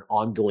them on an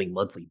ongoing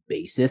monthly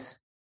basis.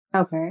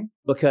 Okay.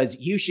 Because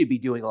you should be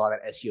doing a lot of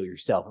that SEO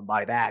yourself. And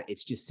by that,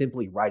 it's just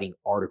simply writing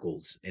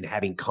articles and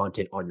having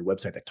content on your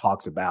website that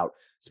talks about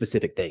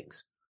specific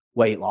things.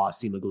 Weight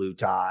loss,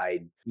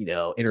 semaglutide,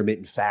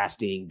 intermittent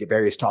fasting, the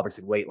various topics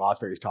in weight loss,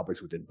 various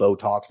topics within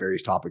Botox,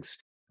 various topics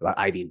about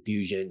IV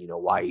infusion,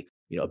 why,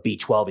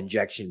 B12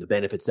 injection, the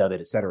benefits of it,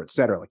 et cetera, et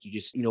cetera. Like you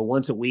just,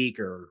 once a week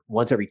or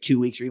once every 2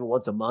 weeks or even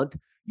once a month,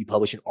 you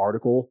publish an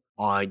article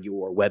on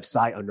your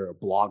website under a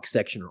blog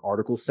section or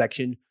article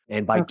section.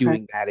 And by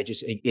doing that,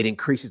 it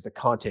increases the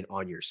content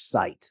on your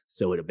site.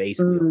 So it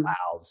basically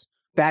allows,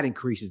 that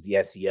increases the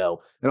SEO,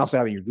 and also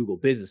having your Google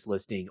business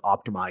listing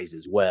optimized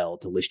as well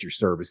to list your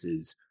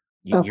services,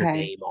 your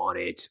name on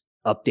it,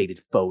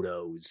 updated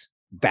photos,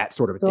 that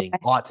sort of thing.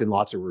 Lots and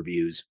lots of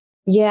reviews.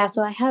 Yeah,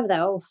 so I have that.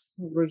 Oh,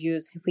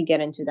 reviews, if we get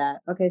into that.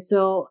 Okay,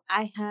 so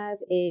I have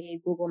a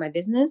Google My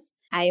Business.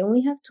 I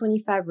only have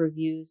 25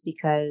 reviews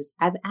because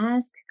I've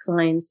asked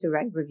clients to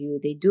write review.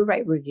 They do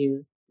write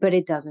review, but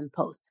it doesn't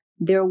post.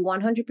 They're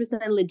 100%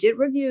 legit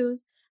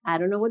reviews. I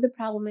don't know what the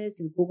problem is.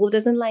 If Google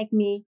doesn't like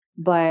me,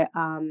 but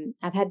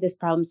I've had this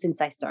problem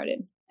since I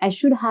started. I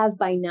should have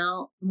by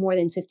now more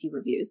than 50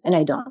 reviews, and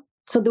I don't.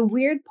 So the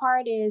weird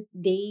part is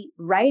they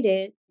write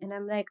it and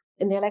I'm like,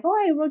 and they're like, oh,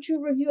 I wrote you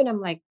a review. And I'm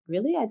like,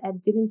 really? I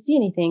didn't see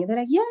anything. And they're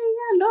like, yeah,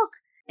 look.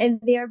 And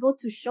they're able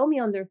to show me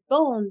on their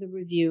phone the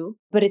review,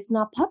 but it's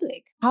not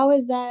public. How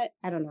is that?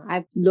 I don't know.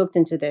 I've looked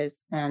into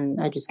this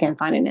and I just can't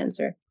find an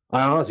answer.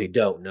 I honestly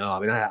don't know.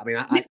 I'd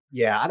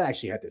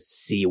actually have to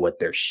see what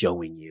they're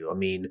showing you. I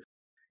mean,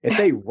 if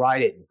they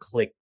write it and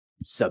click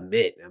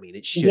submit, I mean,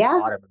 it should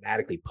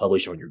automatically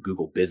publish on your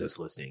Google business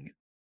listing.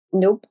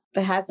 Nope,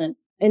 it hasn't.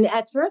 And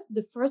at first,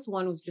 the first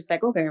one was just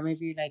like, okay,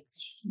 maybe like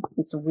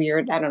it's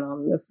weird. I don't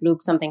know, a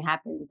fluke, something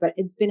happened, but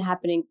it's been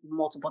happening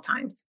multiple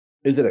times.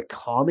 Is it a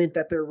comment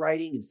that they're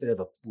writing instead of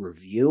a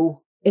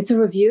review? It's a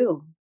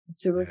review.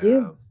 It's a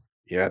review.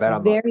 Yeah, that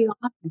I'm very not,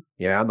 often.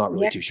 Yeah, I'm not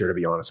really too sure, to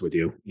be honest with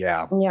you.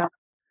 Yeah. Yeah.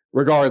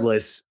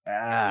 Regardless,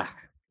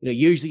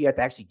 usually you have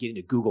to actually get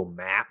into Google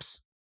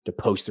Maps to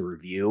post the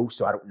review.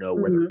 So I don't know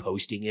where they're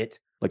posting it.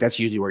 Like that's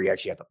usually where you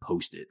actually have to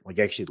post it. Like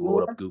you actually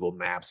load up Google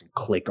Maps and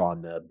click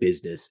on the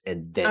business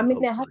and then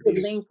I have the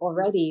link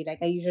already. Like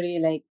I usually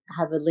like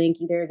have a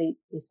link, either they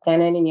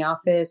scan it in the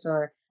office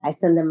or I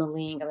send them a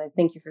link. I'm like,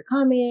 thank you for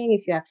coming.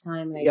 If you have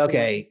time, like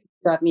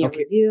drop me a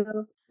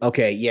review.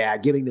 Okay, yeah,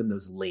 giving them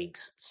those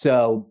links.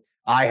 So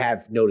I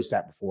have noticed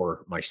that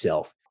before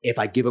myself. If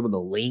I give them the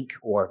link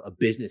or a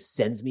business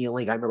sends me a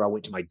link, I remember I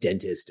went to my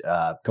dentist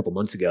a couple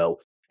months ago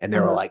and they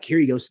were like, here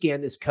you go,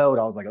 scan this code.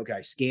 I was like, okay,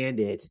 I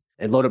scanned it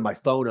and loaded my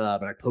phone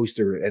up and I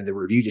posted and the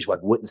review just like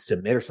wouldn't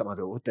submit or something.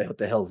 I was like, what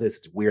the hell is this?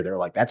 It's weird. They're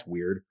like, that's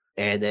weird.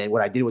 And then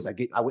what I did was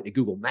I went to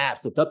Google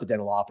Maps, looked up the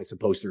dental office and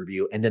posted a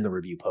review, and then the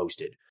review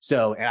posted.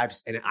 So,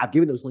 and I've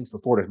given those links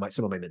before to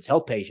some of my mental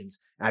health patients,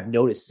 and I've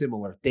noticed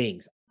similar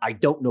things. I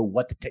don't know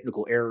what the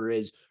technical error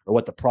is or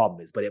what the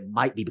problem is, but it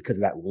might be because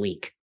of that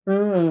link.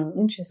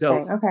 Interesting.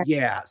 So, okay.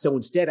 Yeah. So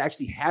instead,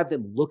 actually have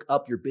them look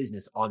up your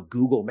business on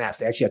Google Maps.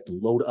 They actually have to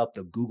load up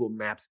the Google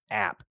Maps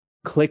app,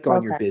 click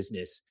on your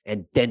business,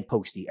 and then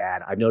post the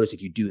ad. I've noticed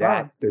if you do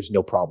that, there's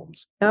no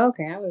problems.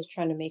 Okay. I was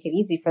trying to make it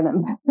easy for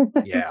them.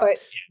 Yeah. But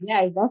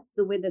yeah, if that's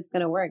the way that's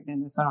going to work,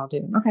 then that's what I'll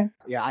do. Okay.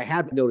 Yeah. I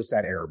have noticed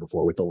that error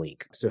before with the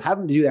link. So have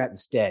them do that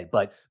instead.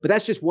 But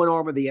that's just one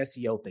arm of the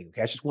SEO thing.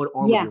 Okay. That's just one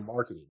arm of your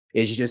marketing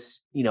is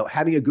just,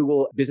 having a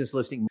Google business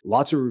listing,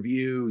 lots of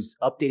reviews,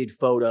 updated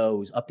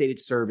photos, updated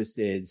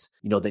services,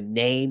 the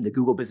name, the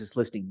Google business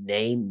listing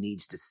name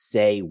needs to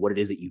say what it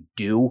is that you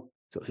do.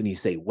 So if you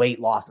say weight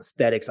loss,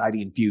 aesthetics, IV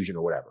infusion,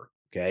 or whatever.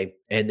 Okay.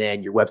 And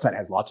then your website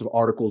has lots of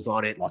articles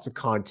on it, lots of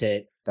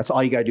content. That's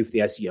all you got to do for the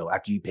SEO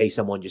after you pay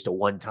someone just a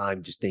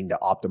one-time thing to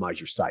optimize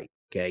your site.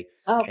 Okay.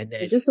 Oh, and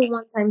then just a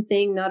one-time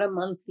thing, not a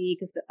monthly,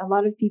 because a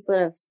lot of people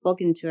I've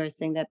spoken to are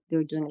saying that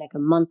they're doing like a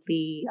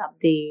monthly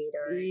update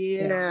or.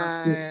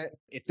 Yeah.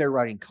 If they're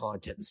writing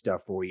content and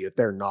stuff for you, if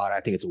they're not, I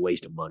think it's a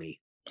waste of money.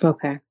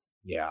 Okay.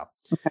 Yeah.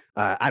 Okay.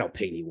 I don't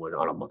pay anyone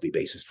on a monthly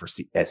basis for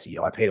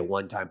SEO. I paid a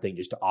one-time thing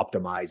just to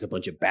optimize a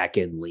bunch of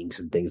back-end links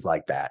and things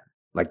like that.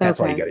 Like that's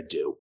all you got to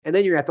do. And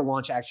then you're at to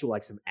launch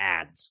some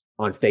ads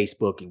on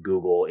Facebook and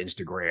Google,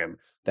 Instagram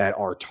that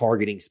are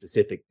targeting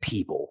specific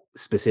people,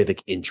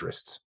 specific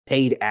interests,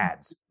 paid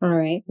ads. All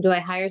right. Do I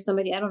hire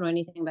somebody? I don't know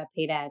anything about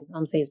paid ads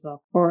on Facebook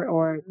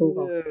or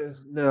Google.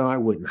 No, I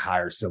wouldn't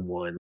hire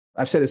someone.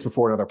 I've said this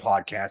before in other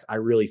podcasts. I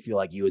really feel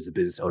like you as a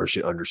business owner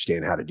should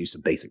understand how to do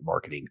some basic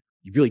marketing.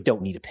 You really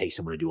don't need to pay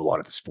someone to do a lot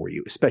of this for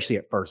you, especially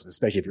at first, and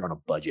especially if you're on a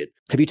budget.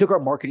 Have you took our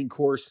marketing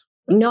course?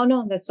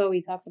 No, that's what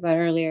we talked about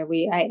earlier.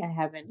 I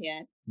haven't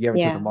yet. You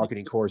haven't took the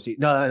marketing course?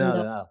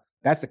 No.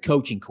 That's the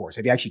coaching course.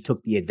 Have you actually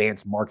took the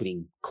advanced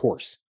marketing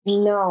course?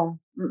 No.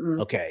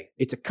 Okay.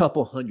 It's a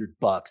couple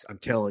 $100. I'm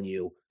telling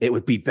you, it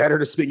would be better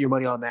to spend your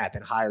money on that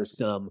than hire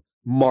some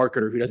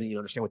marketer who doesn't even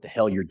understand what the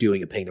hell you're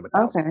doing and paying them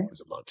 $1,000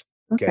 a month.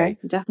 Okay.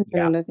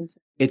 Definitely look into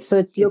it. So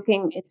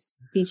it's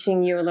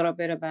teaching you a little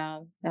bit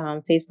about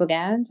Facebook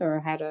ads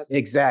or how to.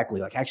 Exactly.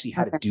 Like actually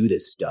how to do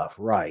this stuff.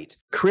 Right.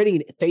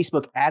 Creating a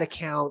Facebook ad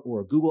account or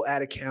a Google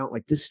ad account.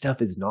 Like this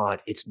stuff it's not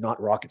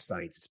rocket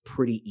science. It's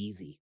pretty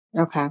easy.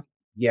 Okay.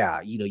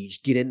 Yeah. You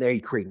just get in there,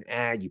 you create an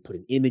ad, you put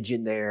an image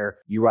in there,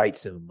 you write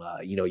some,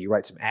 you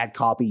write some ad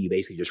copy. You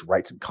basically just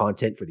write some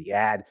content for the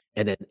ad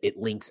and then it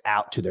links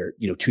out to their,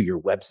 to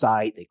your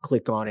website. They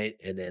click on it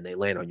and then they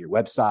land on your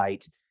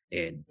website.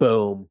 And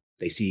boom,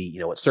 they see,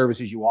 what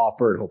services you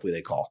offer and hopefully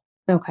they call.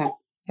 Okay.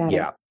 Got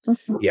it.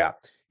 Okay. Yeah.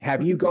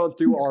 Have you gone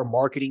through our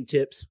marketing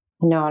tips?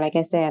 No, like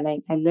I said,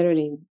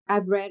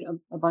 I've read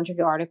a bunch of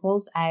your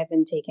articles. I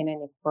haven't taken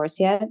any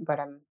course yet, but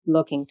I'm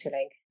looking to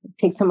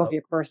take some of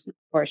your courses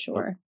for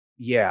sure.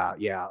 Yeah.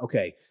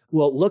 Okay.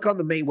 Well, look on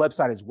the main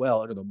website as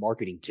well under the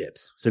marketing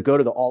tips. So go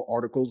to the all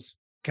articles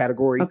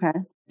category. Okay.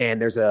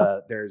 And there's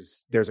a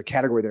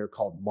category there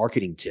called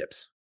marketing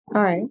tips.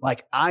 All right.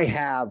 Like I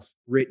have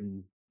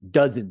written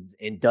dozens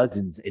and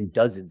dozens and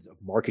dozens of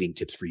marketing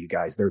tips for you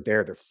guys. They're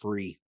there. They're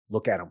free.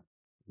 Look at them.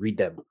 Read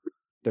them.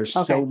 There's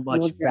so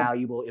much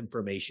valuable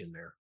information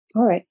there.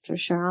 All right. For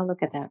sure. I'll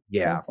look at that.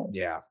 Yeah.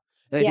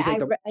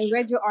 I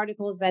read your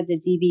articles about the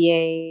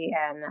DBA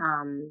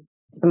and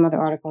some other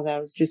article that I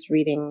was just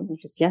reading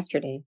just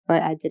yesterday,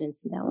 but I didn't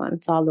see that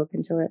one. So I'll look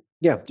into it.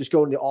 Yeah, just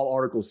go into the all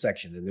articles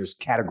section and there's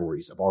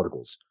categories of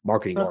articles,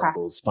 marketing Okay.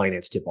 articles,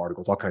 finance tip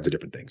articles, all kinds of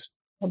different things.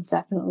 I'll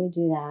definitely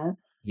do that.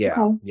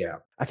 Yeah, Okay. yeah.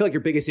 I feel like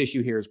your biggest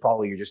issue here is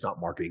probably you're just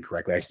not marketing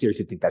correctly. I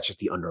seriously think that's just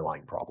the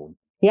underlying problem.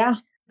 Yeah.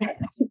 I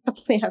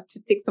definitely have to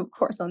take some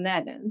course on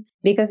that then.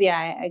 Because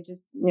I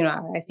just,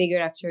 I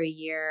figured after a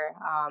year,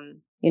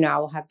 I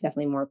will have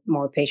definitely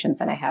more patience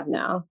than I have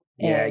now.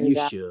 Yeah, And you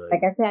should.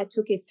 like I said, I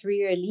took a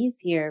 3-year lease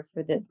here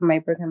for my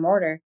brick and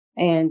mortar.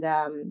 And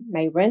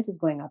my rent is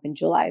going up in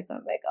July. So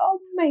I'm like, oh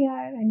my God,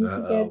 I need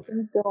to get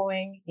things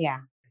going. Yeah.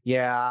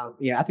 Yeah.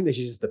 I think this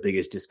is just the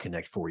biggest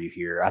disconnect for you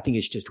here. I think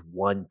it's just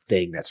one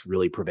thing that's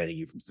really preventing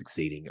you from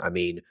succeeding. I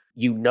mean,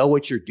 you know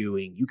what you're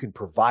doing. You can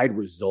provide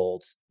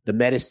results. The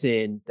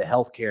medicine, the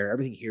healthcare,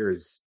 everything here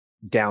is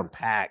down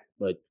packed.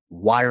 But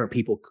why aren't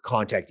people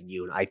contacting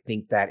you? And I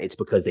think that it's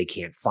because they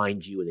can't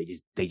find you and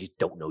they just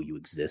don't know you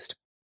exist.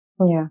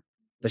 Yeah.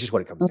 That's just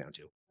what it comes down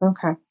to.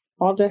 Okay.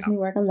 I'll definitely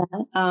work on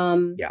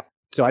that. Yeah.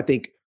 So I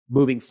think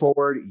moving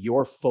forward,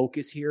 your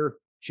focus here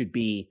should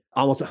be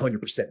almost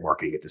 100%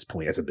 marketing at this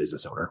point as a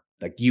business owner.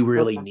 Like you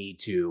really need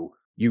to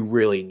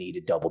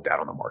double down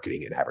on the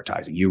marketing and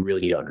advertising. You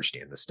really need to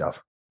understand this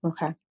stuff.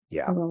 Okay.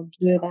 Yeah. I will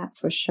do that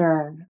for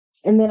sure.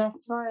 And then as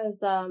far as,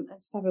 I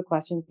just have a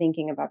question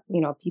thinking about,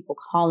 people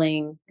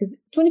calling, because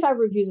 25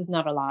 reviews is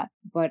not a lot,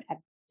 but I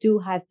do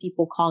have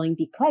people calling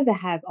because I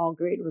have all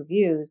great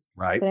reviews.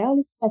 Right.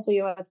 So I saw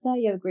your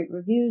website, you have great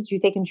reviews. Do you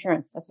take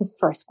insurance? That's the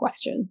first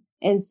question.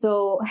 And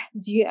so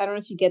I don't know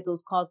if you get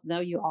those calls, now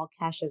you're all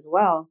cash as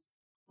well.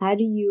 How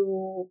do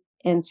you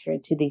answer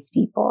to these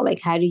people?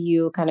 Like, how do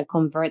you kind of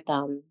convert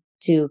them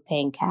to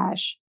paying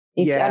cash?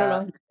 I don't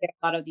know if you get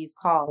a lot of these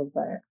calls,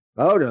 but.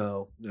 Oh,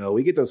 no,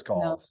 we get those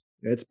calls.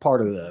 No. It's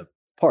part of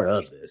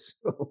this.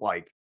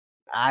 Like,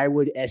 I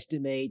would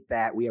estimate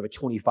that we have a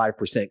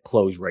 25%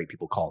 close rate,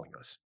 people calling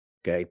us.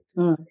 Okay.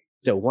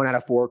 So 1 out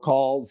of 4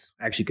 calls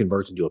actually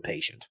converts into a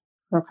patient.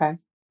 Okay.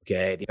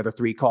 The other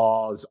 3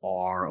 calls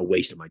are a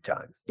waste of my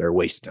time. They're a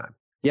waste of time.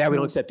 Yeah, we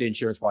don't accept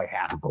insurance, probably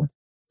half of them.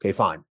 Okay,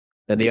 fine.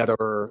 Then the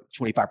other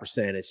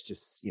 25%, it's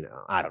just,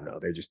 I don't know.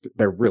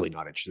 They're really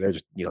not interested. They're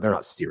just, they're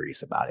not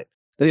serious about it.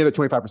 Then the other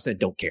 25%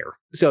 don't care.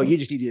 So you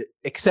just need to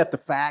accept the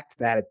fact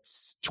that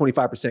it's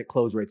 25%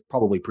 close rate's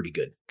probably pretty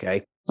good.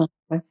 Okay.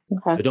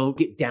 So don't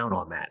get down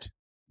on that.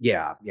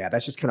 Yeah.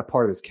 That's just kind of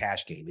part of this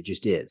cash game. It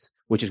just is,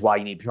 which is why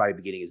you need to try to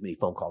be getting as many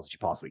phone calls as you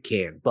possibly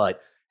can. But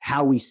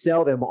how we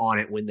sell them on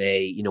it when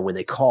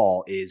they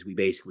call is we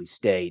basically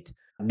state,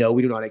 no,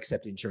 we do not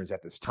accept insurance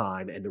at this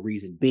time. And the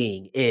reason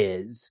being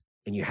is,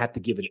 and you have to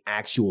give an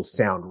actual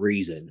sound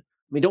reason.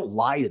 I mean, don't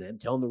lie to them.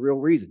 Tell them the real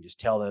reason. Just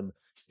tell them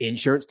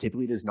insurance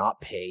typically does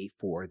not pay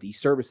for these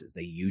services.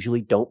 They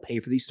usually don't pay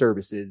for these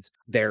services.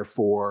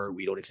 Therefore,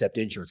 we don't accept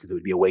insurance because it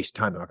would be a waste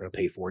of time. They're not going to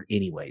pay for it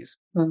anyways.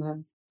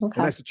 Mm-hmm. Okay.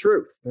 And that's the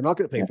truth. They're not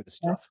going to pay for this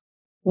stuff.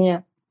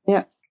 Yeah.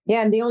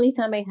 And the only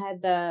time I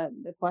had the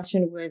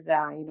question with,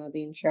 the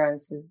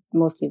insurance is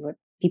mostly what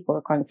people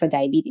are calling for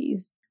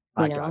diabetes.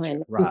 Gotcha.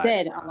 And you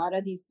said a lot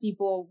of these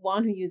people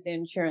want to use the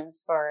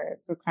insurance for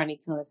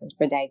chronic illness and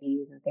for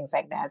diabetes and things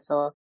like that.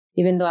 So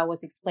even though I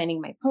was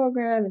explaining my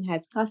program and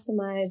had to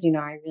customize,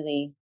 I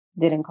really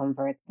didn't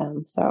convert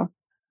them. So,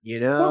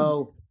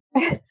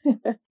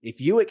 if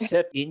you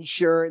accept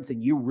insurance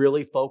and you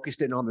really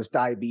focused in on this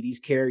diabetes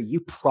care, you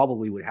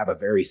probably would have a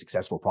very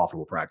successful,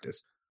 profitable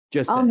practice.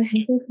 Just saying. Man,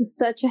 this is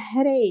such a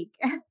headache.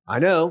 I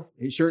know.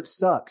 Insurance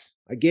sucks.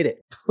 I get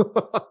it.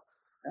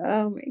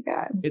 Oh my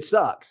God. It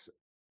sucks.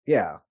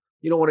 Yeah.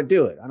 You don't want to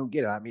do it. I don't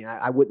get it. I mean,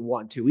 I wouldn't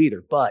want to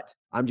either, but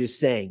I'm just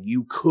saying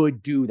you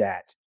could do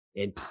that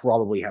and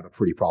probably have a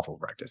pretty profitable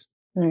practice.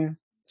 Yeah.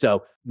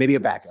 So maybe a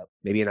backup,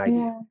 maybe an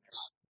idea.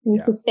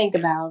 Need to think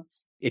about.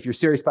 If you're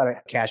serious about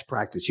a cash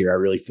practice here, I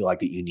really feel like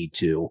that you need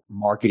to,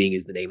 marketing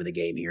is the name of the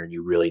game here, and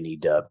you really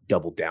need to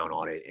double down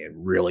on it and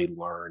really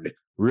learn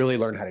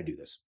how to do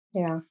this.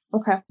 Yeah.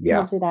 Okay. Yeah.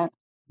 I'll do that.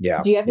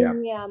 Yeah. Do you have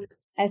any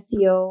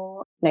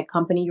SEO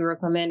company you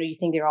recommend, or you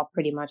think they're all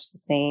pretty much the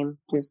same?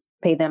 Just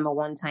pay them a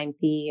one-time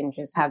fee and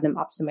just have them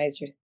optimize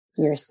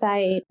your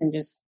site and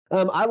just.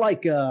 I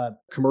like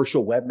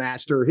Commercial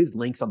Webmaster. His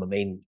link's on the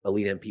main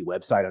Elite MP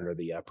website under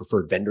the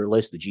preferred vendor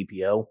list, the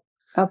GPO.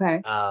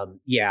 Okay.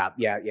 Yeah.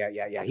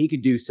 He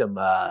could do some,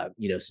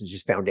 some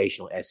just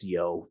foundational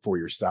SEO for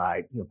your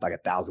site, like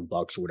 $1,000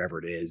 or whatever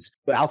it is.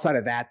 But outside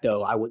of that,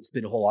 though, I wouldn't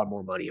spend a whole lot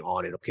more money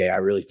on it. Okay. I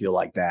really feel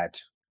like that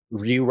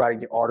you writing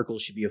the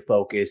articles should be a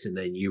focus, and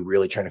then you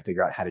really trying to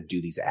figure out how to do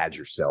these ads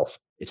yourself.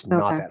 It's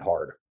not that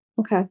hard.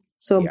 Okay.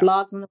 So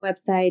blogs on the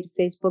website,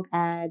 Facebook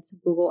ads,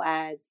 Google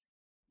ads,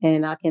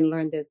 and I can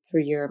learn this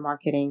through your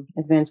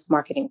advanced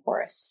marketing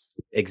course.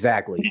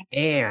 Exactly.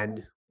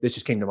 And this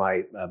just came to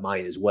my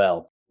mind as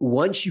well.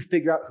 Once you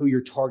figure out who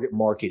your target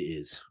market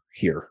is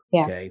here,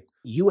 okay,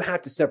 you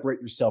have to separate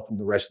yourself from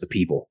the rest of the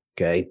people.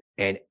 Okay.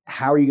 And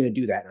how are you going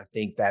to do that? And I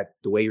think that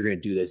the way you're going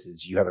to do this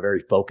is you have a very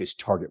focused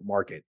target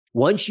market.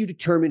 Once you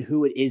determine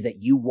who it is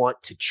that you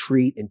want to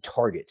treat and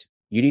target,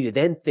 you need to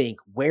then think,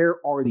 where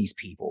are these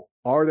people?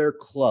 Are there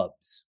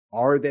clubs?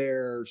 Are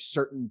there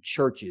certain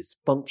churches,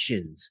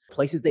 functions,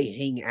 places they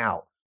hang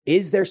out?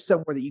 Is there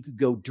somewhere that you could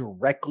go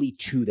directly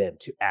to them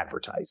to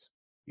advertise?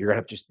 You're going to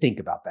have to just think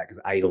about that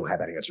because I don't have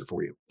that answer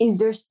for you. Is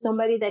there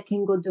somebody that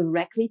can go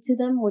directly to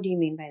them? What do you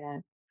mean by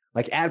that?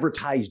 Like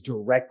advertise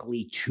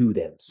directly to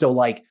them. So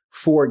like,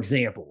 for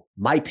example,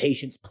 my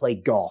patients play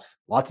golf.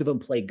 Lots of them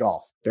play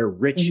golf. They're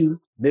rich,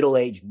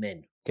 middle-aged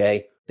men.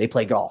 Okay. They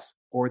play golf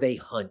or they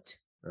hunt.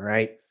 All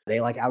right. They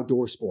like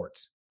outdoor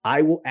sports.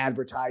 I will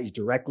advertise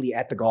directly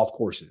at the golf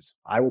courses.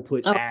 I will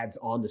put ads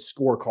on the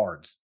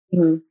scorecards.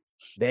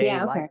 They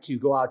like to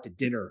go out to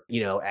dinner,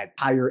 at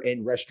higher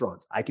end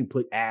restaurants. I can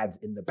put ads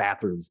in the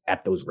bathrooms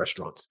at those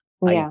restaurants.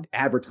 I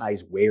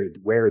advertise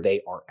where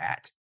they are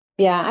at.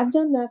 Yeah, I've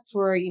done that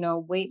for,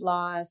 weight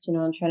loss,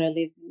 I'm trying to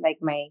live like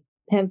my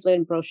pamphlet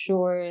and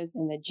brochures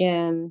in the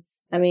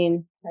gyms. I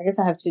mean, I guess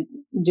I have to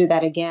do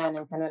that again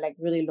and kind of like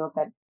really look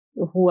at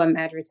who I'm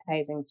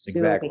advertising to.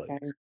 Exactly.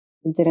 Because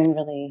it didn't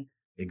really.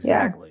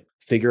 Exactly. Yeah.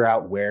 Figure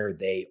out where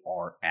they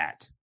are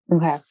at.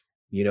 Okay.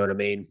 You know what I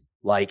mean?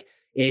 Like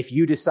if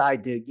you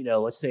decide to,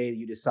 let's say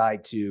you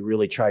decide to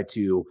really try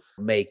to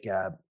make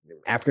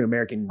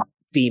African-American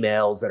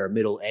females that are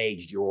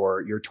middle-aged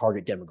your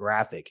target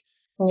demographic.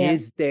 Yeah.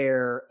 Is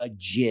there a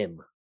gym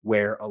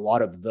where a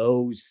lot of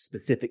those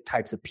specific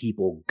types of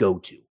people go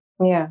to?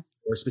 Yeah.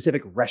 Or a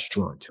specific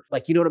restaurant?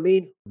 Like, you know what I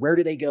mean? Where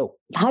do they go?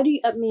 How do you,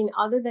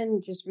 other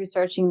than just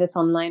researching this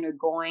online or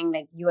going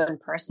like you in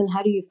person,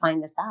 how do you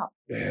find this out?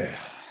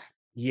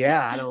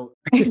 Yeah,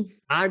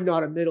 I'm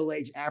not a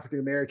middle-aged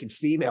African-American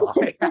female.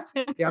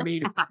 I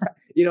mean,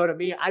 you know what I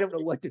mean? I don't know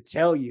what to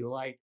tell you.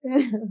 Like,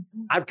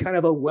 I'm kind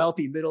of a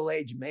wealthy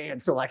middle-aged man.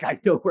 So like, I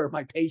know where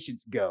my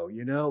patients go,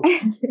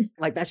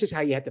 like, that's just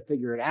how you have to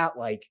figure it out.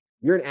 Like,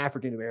 you're an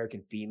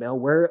African-American female.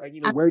 Where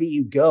do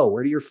you go?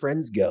 Where do your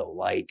friends go?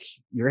 Like,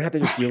 you're gonna have to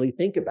just really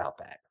think about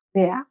that.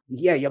 Yeah.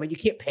 Yeah. I mean, you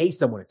can't pay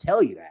someone to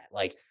tell you that.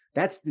 Like,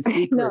 that's the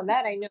secret. No,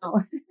 that I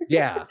know.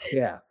 Yeah.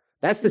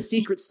 That's the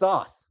secret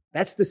sauce.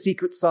 That's the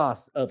secret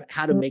sauce of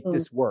how to make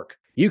this work.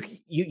 You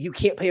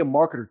can't pay a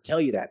marketer to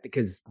tell you that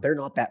because they're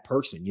not that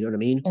person. You know what I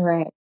mean?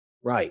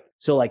 Right.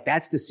 So like,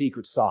 that's the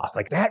secret sauce.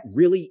 Like that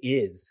really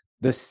is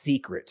the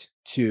secret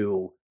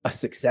to a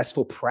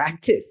successful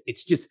practice.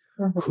 It's just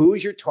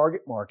who's your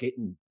target market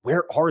and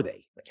where are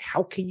they? Like,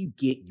 how can you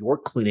get your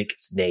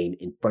clinic's name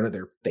in front of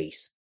their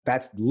face?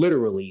 That's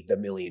literally the $1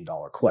 million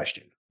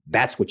question.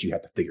 That's what you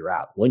have to figure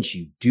out. Once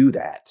you do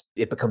that,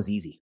 it becomes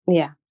easy.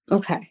 Yeah.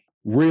 Okay.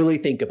 Really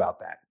think about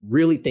that.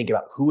 Really think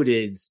about who it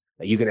is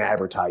that you can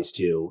advertise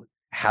to,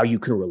 how you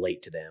can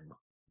relate to them.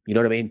 You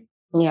know what I mean?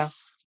 Yeah.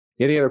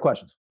 Any other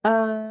questions?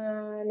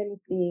 Let me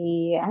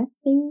see. I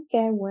think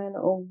I went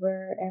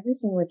over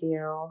everything with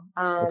you.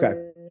 Okay.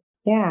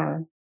 Yeah.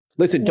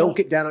 Listen, don't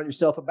get down on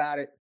yourself about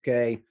it.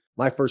 Okay.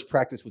 My first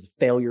practice was a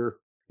failure.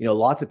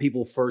 Lots of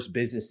people's first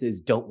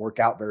businesses don't work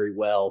out very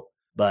well.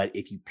 But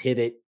if you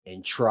pivot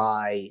and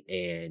try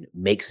and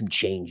make some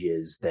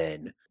changes,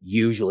 then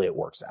usually it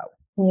works out.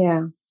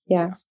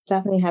 Yeah.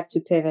 Definitely have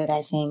to pivot,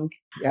 I think.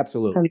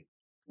 Absolutely.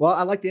 Well,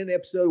 I'd like to end the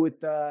episode with,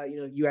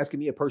 you asking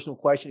me a personal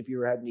question. If you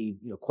ever had any,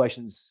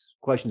 questions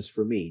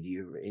for me, do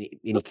you have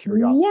any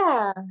curiosity?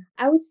 Yeah,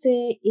 I would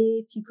say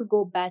if you could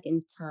go back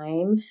in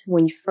time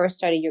when you first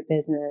started your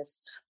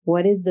business,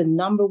 what is the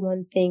number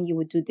one thing you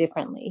would do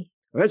differently?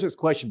 I've answered this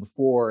question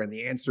before, and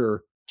the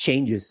answer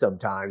changes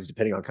sometimes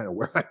depending on kind of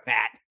where I'm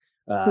at.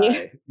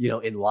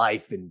 In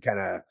life and kind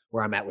of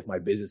where I'm at with my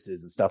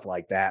businesses and stuff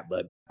like that.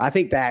 But I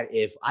think that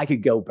if I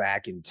could go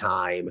back in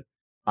time,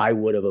 I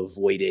would have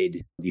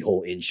avoided the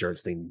whole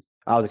insurance thing.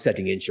 I was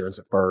accepting insurance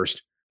at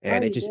first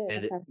and it just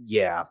ended. Okay.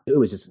 Yeah, it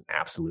was just an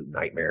absolute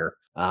nightmare.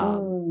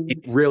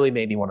 It really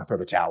made me want to throw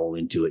the towel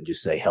into it and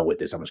just say, hell with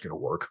this. I'm just going to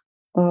work.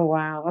 Oh,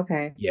 wow.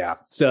 Okay. Yeah.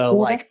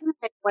 So that's kind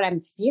of what I'm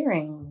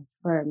fearing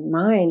for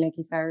mine. Like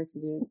if I were to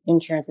do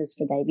insurances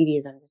for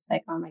diabetes, I'm just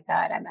like, oh my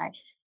God,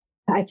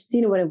 I've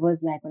seen what it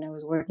was like when I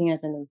was working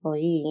as an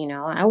employee.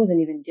 I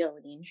wasn't even dealing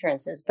with the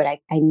insurances, but I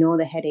know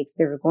the headaches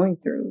they were going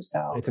through.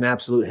 So it's an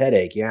absolute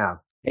headache. Yeah.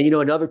 And,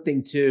 another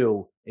thing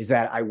too, is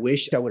that I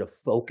wish I would have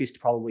focused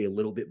probably a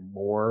little bit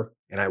more.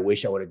 And I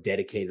wish I would have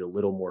dedicated a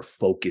little more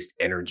focused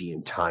energy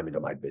and time into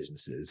my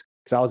businesses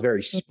because I was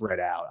very spread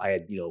out. I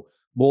had,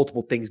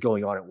 multiple things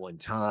going on at one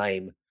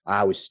time.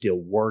 I was still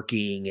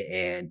working.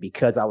 And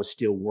because I was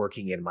still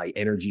working and my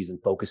energies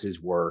and focuses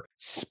were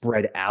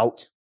spread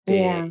out,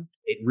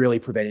 it really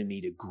prevented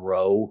me to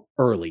grow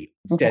early.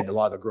 Instead, a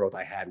lot of the growth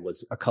I had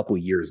was a couple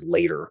of years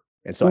later.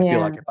 And so I feel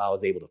like if I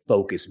was able to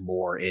focus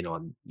more in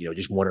on,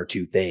 just one or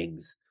two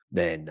things,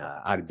 then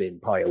I'd have been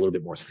probably a little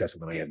bit more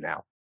successful than I am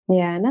now.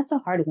 Yeah. And that's a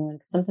hard one.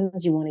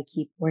 Sometimes you want to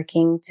keep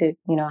working to,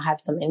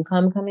 have some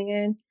income coming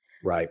in.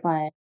 Right.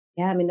 But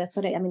yeah, that's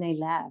what I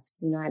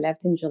left, I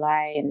left in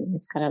July and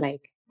it's kind of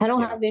like, I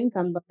don't have the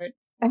income, but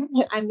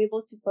I'm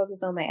able to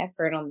focus on my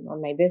effort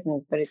on my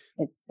business, but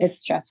it's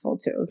stressful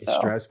too. So. It's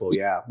stressful.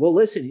 Yeah. Well,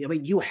 listen,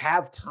 you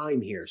have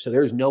time here. So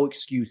there's no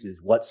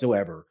excuses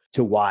whatsoever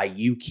to why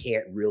you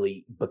can't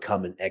really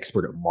become an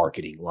expert at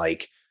marketing.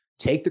 Like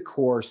take the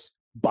course,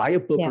 buy a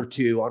book or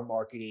two on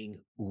marketing,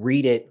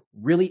 read it,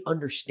 really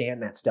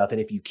understand that stuff.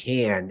 And if you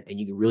can, and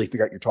you can really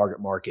figure out your target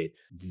market,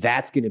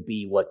 that's going to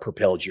be what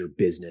propels your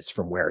business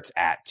from where it's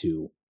at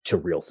to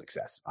real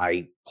success.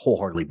 I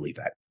wholeheartedly believe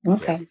that.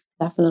 Okay.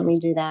 Definitely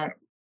do that.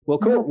 Well,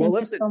 cool. Well,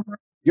 listen,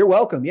 you're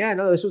welcome. Yeah,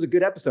 no, this was a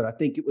good episode. I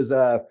think it was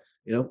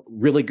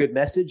really good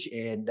message,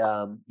 and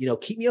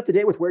keep me up to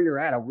date with where you're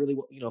at. I really,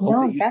 hope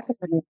that you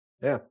definitely.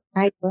 Yeah,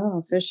 I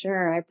will for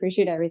sure. I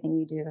appreciate everything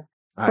you do.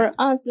 For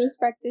us, nurse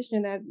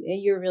practitioner, that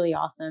you're really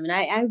awesome. And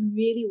I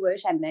really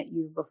wish I met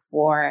you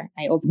before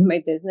I opened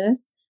my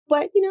business.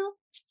 But,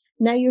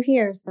 now you're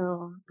here.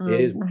 So it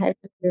is. I have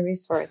the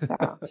resource. So.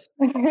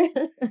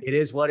 It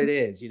is what it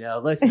is.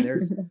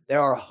 Listen, there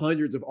are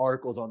hundreds of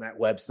articles on that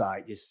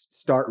website. Just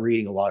start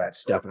reading a lot of that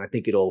stuff. And I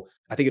think it'll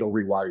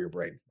rewire your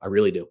brain. I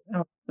really do.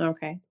 Oh,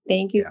 okay.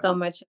 Thank you so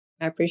much.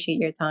 I appreciate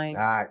your time.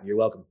 All right. You're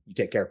welcome. You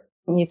take care.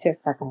 You too.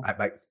 Bye. All right,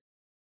 bye.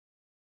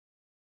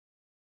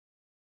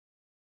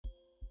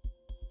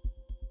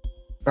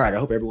 All right, I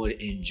hope everyone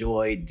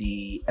enjoyed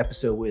the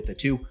episode with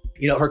Atou.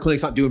 Her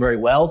clinic's not doing very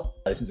well.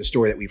 This is a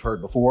story that we've heard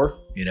before,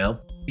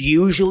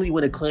 Usually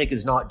when a clinic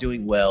is not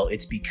doing well,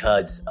 it's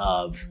because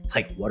of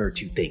like one or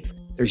two things.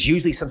 There's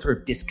usually some sort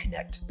of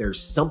disconnect. There's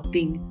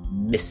something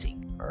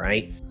missing, all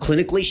right?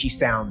 Clinically, she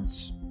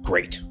sounds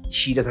great.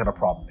 She doesn't have a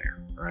problem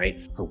there, all right?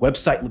 Her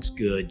website looks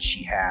good.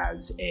 She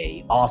has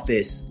a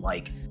office,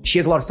 she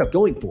has a lot of stuff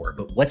going for her,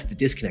 but what's the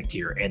disconnect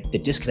here? And the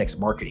disconnect's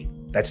marketing.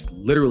 That's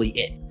literally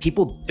it.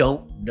 People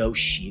don't know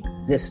she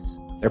exists.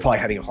 They're probably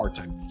having a hard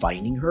time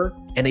finding her,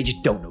 and they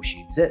just don't know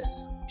she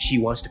exists. She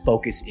wants to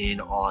focus in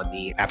on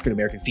the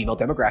African-American female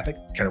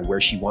demographic. It's kind of where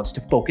she wants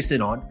to focus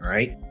in on, all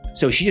right?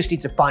 So she just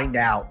needs to find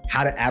out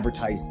how to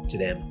advertise to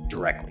them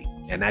directly.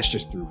 And that's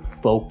just through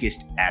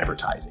focused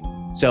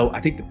advertising. So I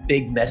think the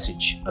big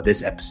message of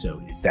this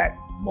episode is that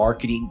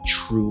marketing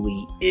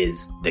truly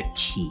is the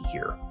key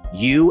here.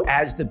 You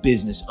as the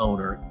business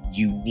owner,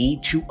 you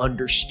need to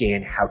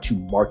understand how to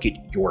market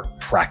your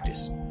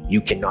practice. You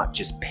cannot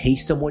just pay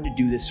someone to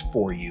do this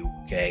for you,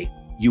 okay?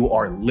 You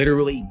are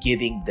literally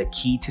giving the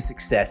key to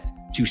success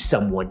to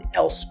someone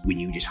else when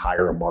you just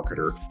hire a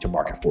marketer to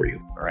market for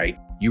you, all right?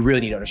 You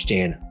really need to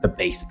understand the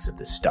basics of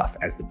this stuff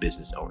as the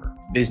business owner.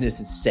 Business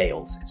is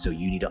sales, and so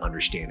you need to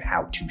understand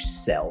how to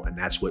sell, and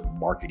that's what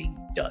marketing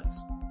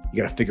does.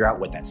 You got to figure out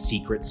what that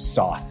secret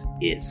sauce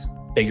is.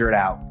 Figure it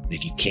out, and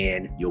if you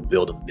can, you'll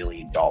build $1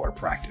 million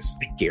practice.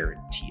 I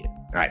guarantee it.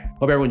 All right.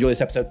 Hope everyone enjoyed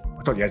this episode.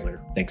 I'll talk to you guys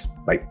later. Thanks.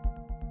 Bye.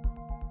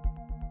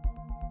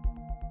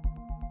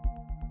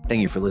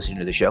 Thank you for listening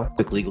to the show.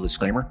 Quick legal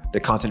disclaimer. The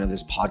content of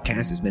this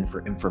podcast is meant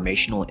for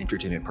informational and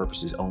entertainment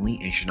purposes only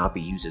and should not be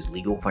used as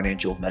legal,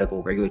 financial,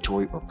 medical,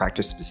 regulatory, or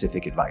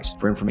practice-specific advice.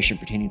 For information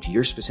pertaining to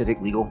your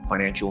specific legal,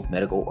 financial,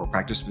 medical, or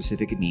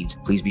practice-specific needs,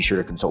 please be sure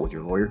to consult with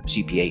your lawyer,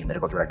 CPA,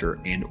 medical director,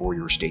 and/or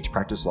your state's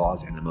practice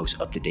laws and the most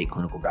up-to-date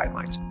clinical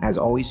guidelines. As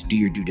always, do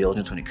your due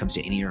diligence when it comes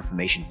to any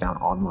information found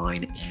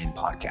online and in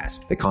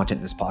podcasts. The content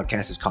in this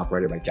podcast is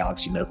copyrighted by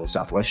Galaxy Medical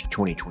Southwest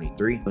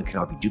 2023 and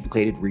cannot be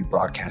duplicated,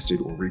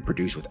 rebroadcasted, or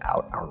reproduced without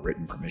our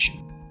written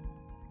permission.